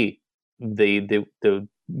not be the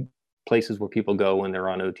places where people go when they're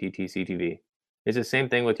on OTT CTV. It's the same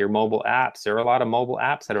thing with your mobile apps. There are a lot of mobile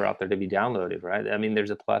apps that are out there to be downloaded, right? I mean, there's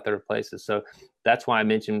a plethora of places. So that's why I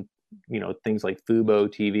mentioned, things like Fubo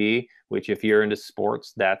TV, which if you're into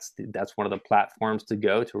sports, that's one of the platforms to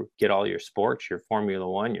go to get all your sports, your Formula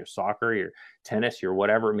One, your soccer, your tennis, your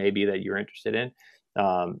whatever it may be that you're interested in.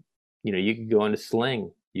 You can go into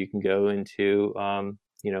Sling. You can go into,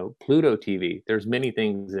 Pluto TV. There's many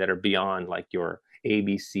things that are beyond like your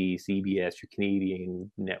ABC, CBS, your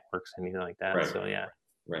Canadian networks, anything like that. Right. So, yeah.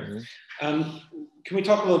 Right. Mm-hmm. Can we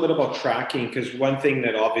talk a little bit about tracking? Because one thing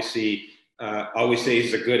that obviously I always say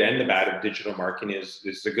is the good and the bad of digital marketing is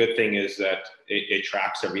the good thing is that it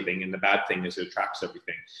tracks everything, and the bad thing is it tracks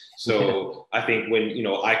everything. So I think when,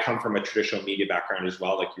 I come from a traditional media background as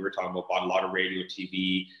well, like you were talking about, bought a lot of radio,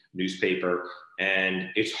 TV, newspaper, and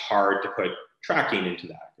it's hard to put tracking into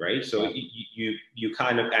that, right? So you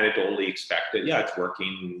kind of anecdotally expect that, yeah, it's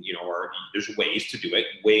working, or there's ways to do it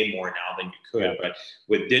way more now than you could. Yeah. But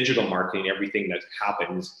with digital marketing, everything that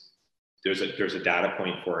happens, there's a data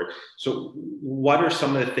point for it. So what are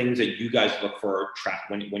some of the things that you guys look for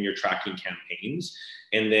when you're tracking campaigns?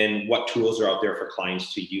 And then what tools are out there for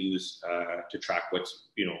clients to use to track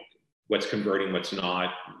what's converting, what's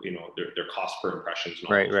not, their cost per impressions. And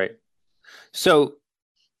all right. So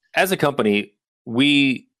as a company,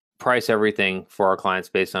 we price everything for our clients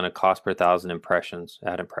based on a cost per 1,000 impressions,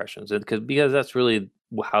 ad impressions, because that's really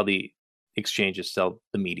how the exchanges sell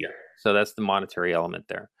the media. So that's the monetary element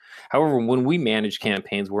there. However, when we manage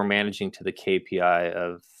campaigns, we're managing to the KPI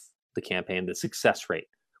of the campaign, the success rate.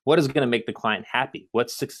 What is going to make the client happy?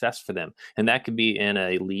 What's success for them? And that could be in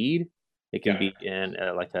a lead. It can be in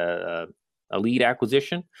a lead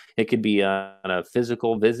acquisition. It could be on a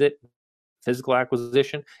physical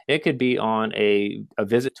acquisition. It could be on a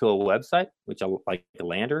visit to a website, which I like a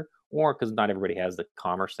lander, or because not everybody has the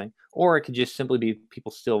commerce thing, or it could just simply be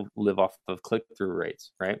people still live off of click-through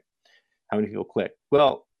rates, right? How many people click?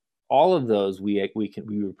 Well, all of those we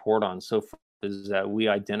report on. So far is that we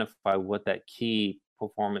identify what that key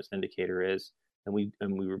performance indicator is, and we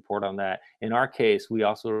report on that. In our case, we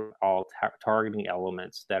also are all targeting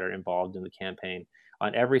elements that are involved in the campaign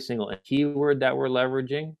on every single keyword that we're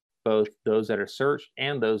leveraging, both those that are searched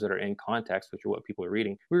and those that are in context, which are what people are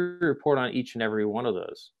reading. We report on each and every one of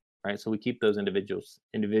those, right? So we keep those individuals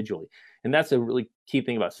individually. And that's a really key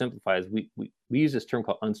thing about Simplify is we use this term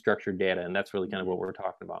called unstructured data, and that's really kind of what we're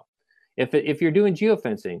talking about. If you're doing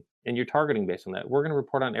geofencing and you're targeting based on that, we're going to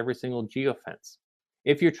report on every single geofence.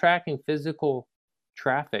 If you're tracking physical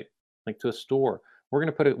traffic, like to a store, we're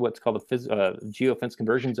going to put what's called a geofence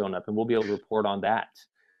conversion zone up, and we'll be able to report on that.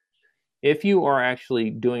 If you are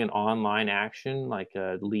actually doing an online action, like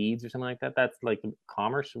leads or something like that, that's like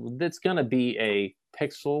commerce, that's going to be a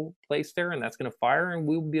pixel placed there, and that's going to fire, and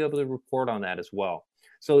we'll be able to report on that as well.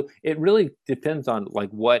 So it really depends on like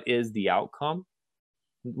what is the outcome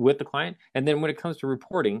with the client. And then when it comes to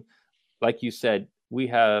reporting, like you said, we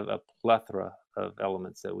have a plethora of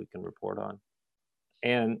elements that we can report on.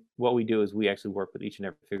 And what we do is we actually work with each and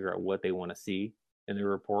every figure out what they want to see in their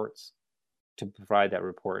reports to provide that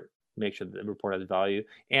report, make sure that the report has value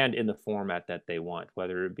and in the format that they want,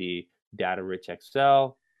 whether it be data-rich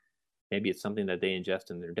Excel, maybe it's something that they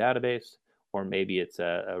ingest in their database, or maybe it's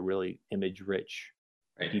a really image-rich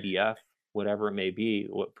PDF, whatever it may be,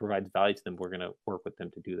 what provides value to them, we're going to work with them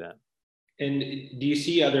to do that. And do you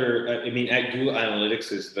see other, at Google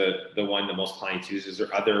Analytics is the one that most clients use. Is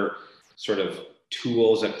there other sort of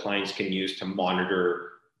tools that clients can use to monitor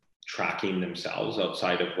tracking themselves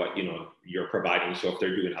outside of what, you're providing? So if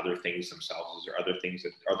they're doing other things themselves, is there other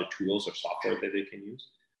tools or software that they can use?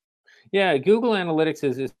 Yeah, Google Analytics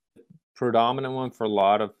is a predominant one for a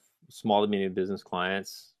lot of small to medium business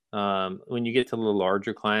clients. When you get to the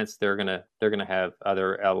larger clients, they're gonna have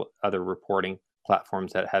other reporting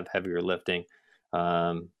platforms that have heavier lifting,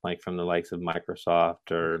 like from the likes of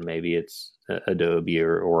Microsoft, or maybe it's Adobe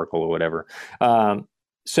or Oracle or whatever. But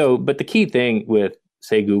the key thing with,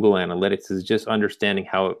 say, Google Analytics is just understanding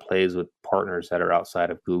how it plays with partners that are outside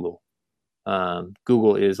of Google.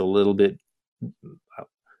 Google is a little bit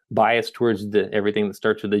biased towards everything that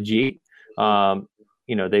starts with a G.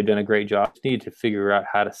 They've done a great job. Just need to figure out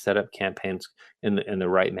how to set up campaigns in the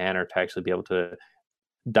right manner to actually be able to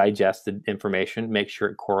digest the information, make sure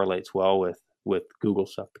it correlates well with with Google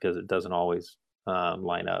stuff because it doesn't always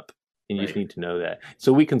line up. And you Right. just need to know that.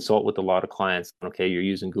 So we consult with a lot of clients. Okay, you're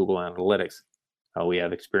using Google Analytics. Oh, we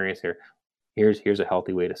have experience here. Here's a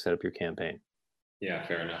healthy way to set up your campaign. Yeah,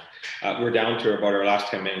 fair enough. We're down to about our last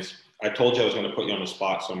 10 minutes. I told you I was going to put you on the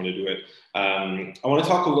spot, so I'm going to do it. I want to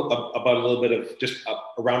talk about a little bit of just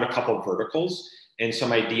around a couple of verticals and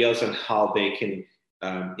some ideas on how they can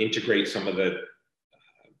integrate some of the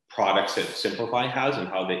products that Simplify has and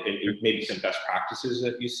how and maybe some best practices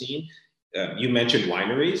that you've seen. You mentioned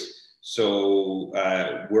wineries. So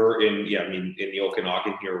we're in the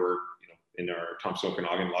Okanagan here, we're in our Thompson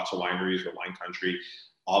Okanagan, lots of wineries, or wine country.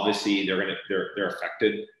 Obviously, they're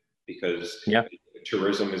affected because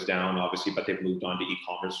tourism is down, obviously, but they've moved on to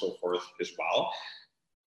e-commerce, so forth as well.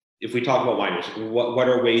 If we talk about wineries, what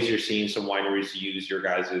are ways you're seeing some wineries use your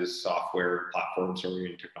guys' software platforms or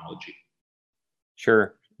your technology?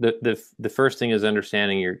 Sure. The first thing is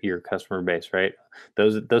understanding your customer base, right?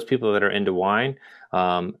 Those people that are into wine,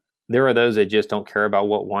 there are those that just don't care about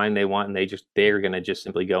what wine they want, and they're going to just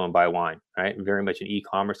simply go and buy wine, right? Very much an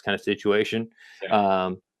e-commerce kind of situation.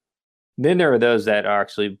 Yeah. Then there are those that are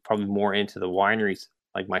actually probably more into the wineries,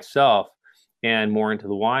 like myself, and more into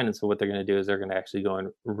the wine. And so what they're going to do is they're going to actually go and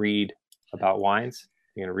read about wines.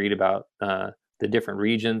 They're going to read about the different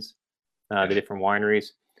regions, the different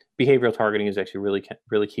wineries. Behavioral targeting is actually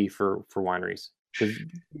really key for wineries, because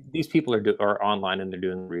these people are online and they're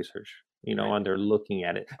doing research, and they're looking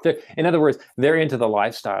at it. In other words, they're into the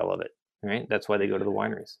lifestyle of it, right? That's why they go to the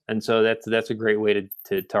wineries. And so that's a great way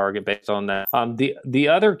to target based on that. The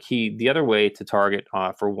other way to target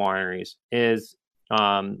for wineries is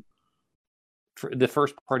for the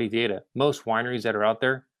first party data. Most wineries that are out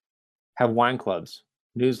there have wine clubs,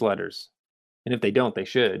 newsletters. And if they don't, they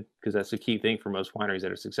should, because that's the key thing for most wineries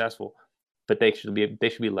that are successful. But they should be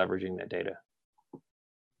leveraging that data.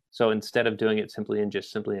 So instead of doing it simply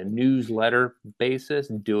a newsletter basis,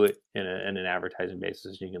 do it in an advertising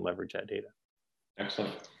basis. You can leverage that data.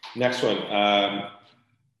 Excellent. Next one,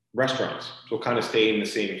 restaurants. So we'll kind of stay in the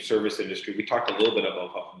same service industry. We talked a little bit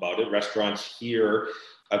about it. Restaurants here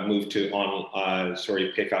have moved to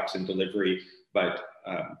pickups and delivery, but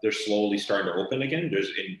they're slowly starting to open again.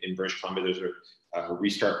 There's in British Columbia, there's a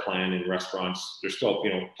restart plan in restaurants. They're still,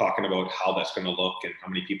 talking about how that's going to look and how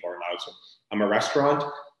many people are allowed. So I'm a restaurant.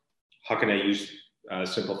 How can I use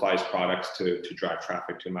Simplify's products to drive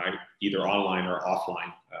traffic to my either online or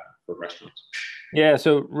offline for restaurants? Yeah,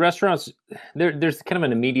 so restaurants, there's kind of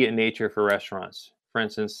an immediate nature for restaurants. For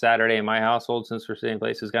instance, Saturday in my household, since we're staying in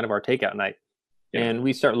place, is kind of our takeout night. Yeah. And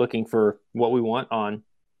we start looking for what we want on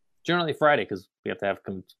generally Friday, because we have to have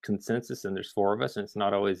consensus, and there's 4 of us, and it's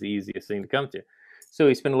not always the easiest thing to come to. So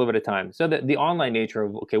we spend a little bit of time. So the online nature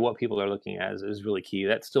of, what people are looking at is really key.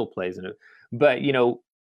 That still plays in it. But,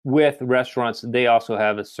 with restaurants, they also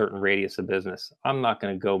have a certain radius of business. I'm not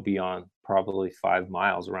going to go beyond probably 5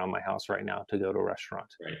 miles around my house right now to go to a restaurant.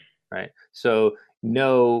 Right. So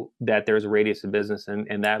know that there's a radius of business,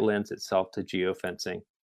 and that lends itself to geofencing.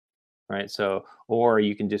 Right. So, or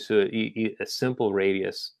you can just do a simple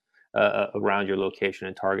radius around your location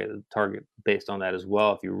and target based on that as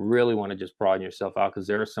well. If you really want to just broaden yourself out, because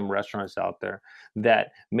there are some restaurants out there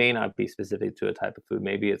that may not be specific to a type of food.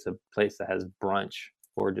 Maybe it's a place that has brunch,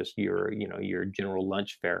 or just your general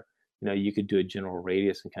lunch fare. You could do a general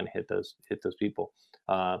radius and kind of hit those people.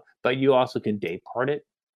 But you also can day part it,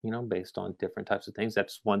 based on different types of things.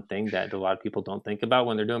 That's one thing that a lot of people don't think about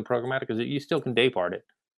when they're doing programmatic, is that you still can day part it.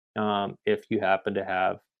 If you happen to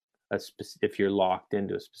have if you're locked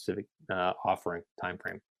into a specific offering time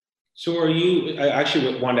frame. So I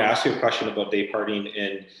actually wanted to ask you a question about day parting,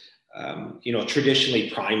 and traditionally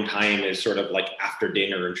prime time is sort of like after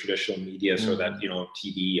dinner in traditional media. So that,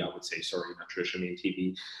 TV, I would say, not traditionally in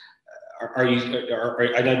TV.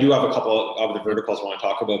 And I do have a couple of the verticals I want to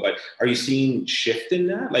talk about, but are you seeing shift in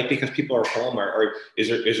that? Like, because people are home, or is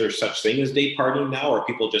there such thing as day partying now? Or are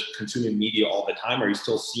people just consuming media all the time? Are you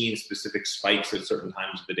still seeing specific spikes at certain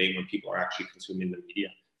times of the day when people are actually consuming the media?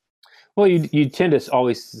 Well, you tend to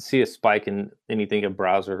always see a spike in anything of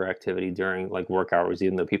browser activity during like work hours,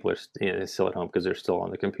 even though people are still at home because they're still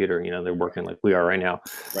on the computer. They're working like we are right now.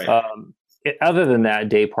 Right. Other than that,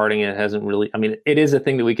 day parting, it hasn't really. I mean, it is a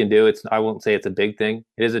thing that we can do. I won't say it's a big thing.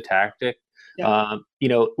 It is a tactic. Yeah.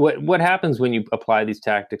 What happens when you apply these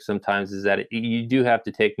tactics sometimes is that you do have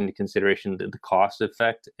to take into consideration the cost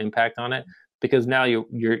impact on it, because now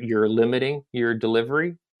you're limiting your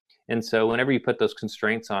delivery. And so whenever you put those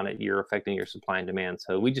constraints on it, you're affecting your supply and demand.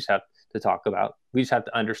 So we just have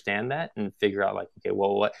to understand that and figure out, like, okay,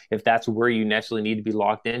 well, what if that's where you necessarily need to be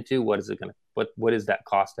locked into? What is it going to what is that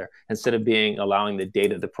cost there, instead of allowing the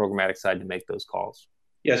data, the programmatic side, to make those calls.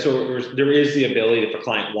 Yeah, so there is the ability, if a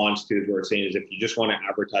client wants to, what we're saying is if you just want to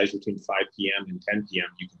advertise between 5 p.m. and 10 p.m.,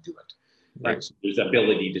 you can do it. Right. So there's the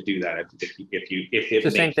ability to do that if it's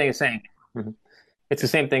the same thing as saying, it's the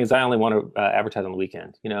same thing as I only want to advertise on the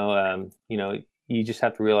weekend. You just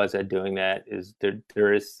have to realize that doing that is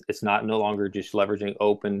it's no longer just leveraging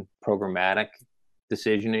open programmatic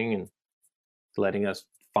decisioning and letting us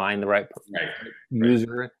find the right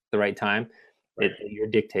user at the right time. Right. You're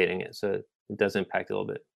dictating it, so it does impact a little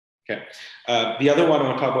bit. Okay. The other one I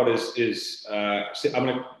want to talk about is I'm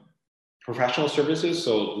going to professional services,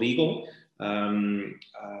 so legal,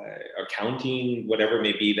 accounting, whatever it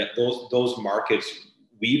may be. That those markets,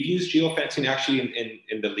 we've used geofencing actually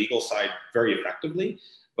in the legal side very effectively.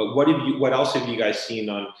 But what else have you guys seen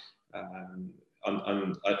on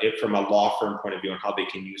it from a law firm point of view on how they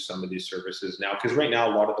can use some of these services now? Because right now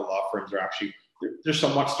a lot of the law firms are actually they're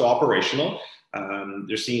somewhat still operational.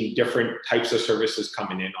 They're seeing different types of services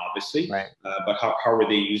coming in, obviously. Right. But how are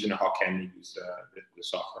they using it? How can they use the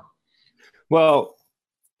software? Well,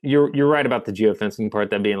 you're right about the geofencing part,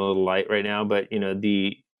 that being a little light right now. But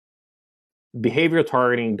the behavioral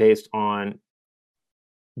targeting based on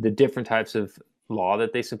the different types of law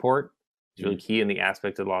that they support is really key in the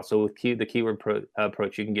aspect of law. So with the keyword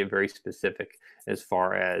approach, you can get very specific as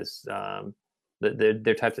far as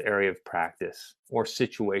their types of area of practice or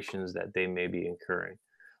situations that they may be incurring.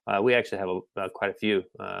 We actually have quite a few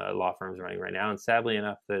law firms running right now, and sadly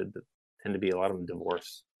enough, there tend to be a lot of them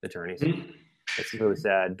divorce attorneys. It's really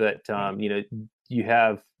sad, but you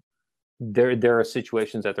have there are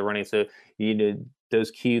situations that they're running. So you need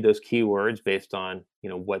those keywords based on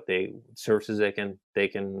what services they can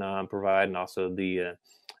provide, and also the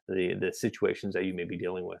situations that you may be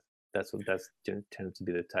dealing with. That tends to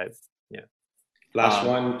be the type. Yeah. Last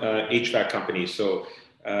one, HVAC companies. So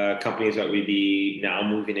companies that we'd be now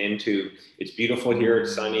moving into. It's beautiful here.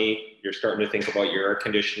 It's sunny. You're starting to think about your air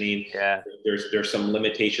conditioning. Yeah. There's some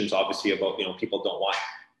limitations, obviously, about people don't want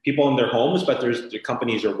people in their homes, but the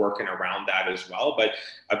companies are working around that as well. But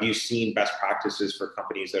have you seen best practices for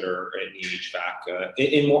companies that are in the HVAC?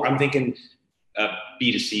 In more, I'm thinking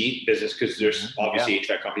B2C business, because there's obviously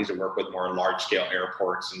HVAC companies that work with more large scale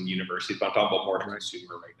airports and universities. But I'm talking about more to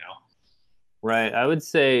consumer right now. Right. I would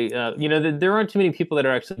say, there aren't too many people that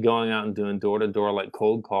are actually going out and doing door-to-door, like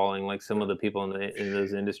cold calling, like some of the people in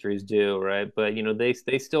those industries do, right? But,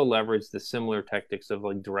 they still leverage the similar tactics of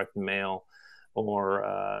like direct mail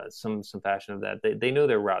or some fashion of that. They know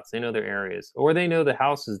their routes, they know their areas, or they know the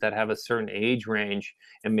houses that have a certain age range,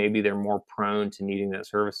 and maybe they're more prone to needing that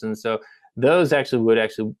service. And so those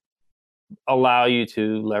would allow you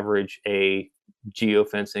to leverage a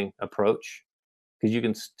geofencing approach, because you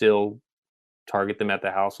can still target them at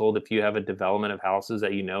the household. If you have a development of houses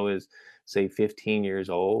that is, say, 15 years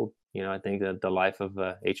old, I think that the life of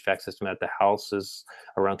a HVAC system at the house is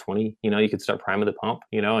around 20. You could start priming the pump,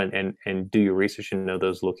 and do your research and know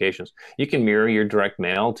those locations. You can mirror your direct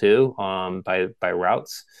mail too, by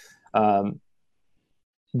routes.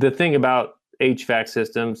 The thing about HVAC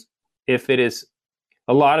systems, if it is,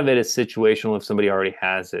 a lot of it is situational. If somebody already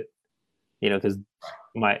has it, because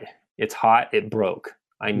it's hot, it broke,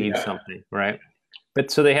 I need something, right? But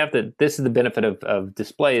so they have to. This is the benefit of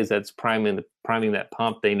display, is that's priming that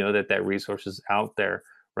pump. They know that resource is out there,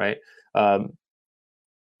 right?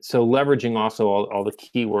 So leveraging also all the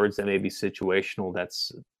keywords that may be situational,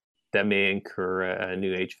 that may incur a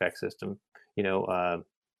new HVAC system,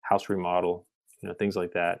 house remodel, things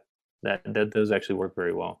like that. That those actually work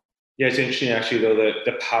very well. Yeah, it's interesting actually, though,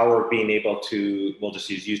 the power of being able to, we'll just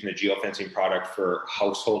using the geofencing product for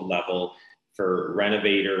household level, for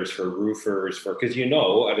renovators, for roofers, because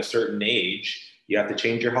at a certain age you have to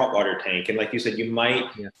change your hot water tank, and like you said, you might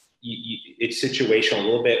it's situational a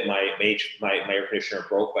little bit. My air conditioner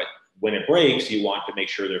broke, but when it breaks, you want to make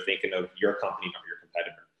sure they're thinking of your company, not your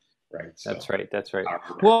competitor, right? So, that's right.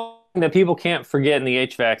 Well, that people can't forget in the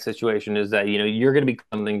HVAC situation is that you're going to be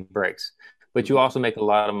something breaks, but you also make a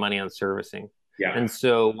lot of money on servicing. Yeah. And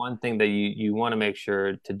so one thing that you want to make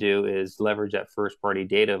sure to do is leverage that first party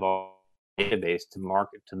data of all database to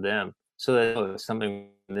market to them, so that if something,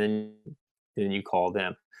 then you call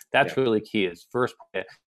them. That's really key. Is first,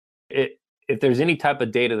 if there's any type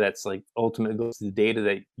of data that's like ultimately goes to the data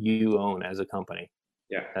that you own as a company.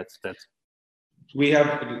 Yeah, that's. We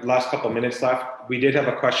have the last couple of minutes left. We did have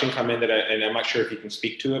a question come in and I'm not sure if you can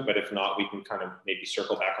speak to it, but if not, we can kind of maybe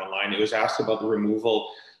circle back online. It was asked about the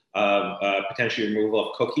potential removal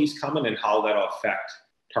of cookies coming and how that'll affect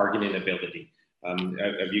targeting ability.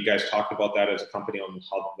 Have you guys talked about that as a company on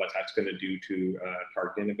what that's going to do to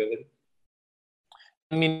targeting ability?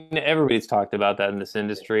 I mean, everybody's talked about that in this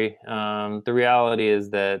industry. The reality is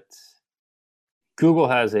that Google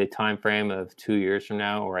has a time frame of 2 years from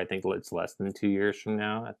now, or I think it's less than 2 years from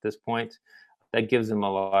now at this point. That gives them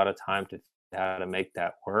a lot of time to how to make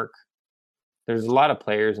that work. There's a lot of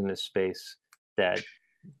players in this space that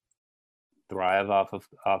thrive off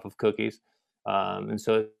of cookies, and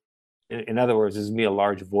so in other words, there's gonna be a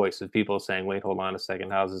large voice of people saying, "Wait, hold on a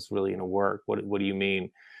second, how's this really going to work? What do you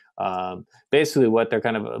mean?" Basically, what they're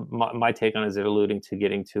kind of my take on is they're alluding to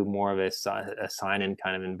getting to more of a sign-in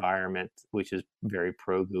kind of environment, which is very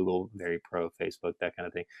pro Google, very pro Facebook, that kind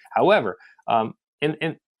of thing. However,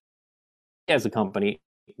 and as a company,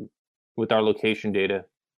 with our location data,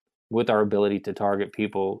 with our ability to target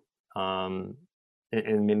people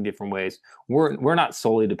in many different ways, we're not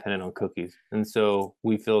solely dependent on cookies, and so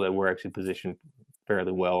we feel that we're actually positioned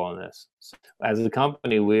fairly well on this. So as a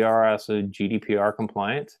company, we are also GDPR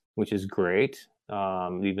compliant, which is great.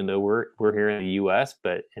 Even though we're here in the U.S.,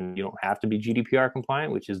 and you don't have to be GDPR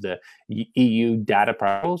compliant, which is the EU data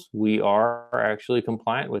protocols. We are actually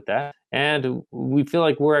compliant with that, and we feel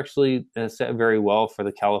like we're actually set very well for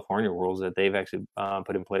the California rules that they've actually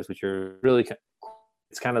put in place, which are really,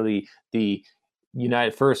 it's kind of the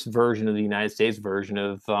first version of the United States version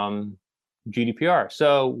of GDPR.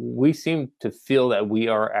 So we seem to feel that we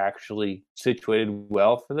are actually situated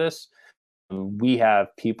well for this. We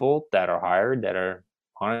have people that are hired that are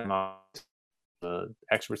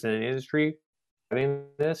experts in the industry having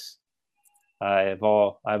this. I have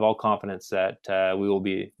all confidence that we will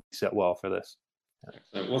be set well for this.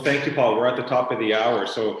 Well, thank you, Paul. We're at the top of the hour.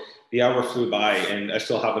 So the hour flew by, and I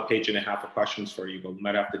still have a page and a half of questions for you, but we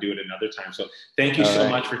might have to do it another time. So thank you so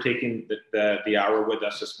much for taking the hour with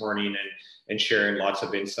us this morning and sharing lots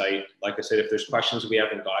of insight. Like I said, if there's questions we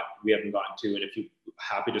haven't gotten to, and if you're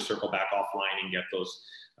happy to circle back offline and get those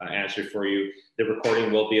answered for you, the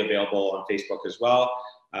recording will be available on Facebook as well.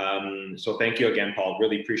 So thank you again, Paul.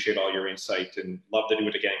 Really appreciate all your insight and love to do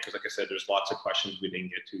it again, because like I said, there's lots of questions we didn't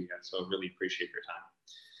get to yet. So really appreciate your time.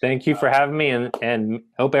 Thank you for having me, and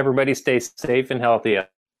hope everybody stays safe and healthy.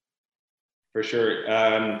 For sure.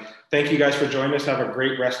 Thank you guys for joining us. Have a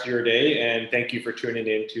great rest of your day, and thank you for tuning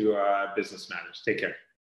in to Business Matters. Take care.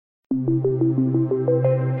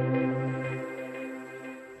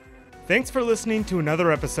 Thanks for listening to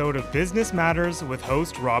another episode of Business Matters with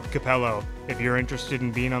host Rob Capello. If you're interested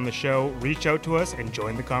in being on the show, reach out to us and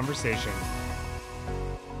join the conversation.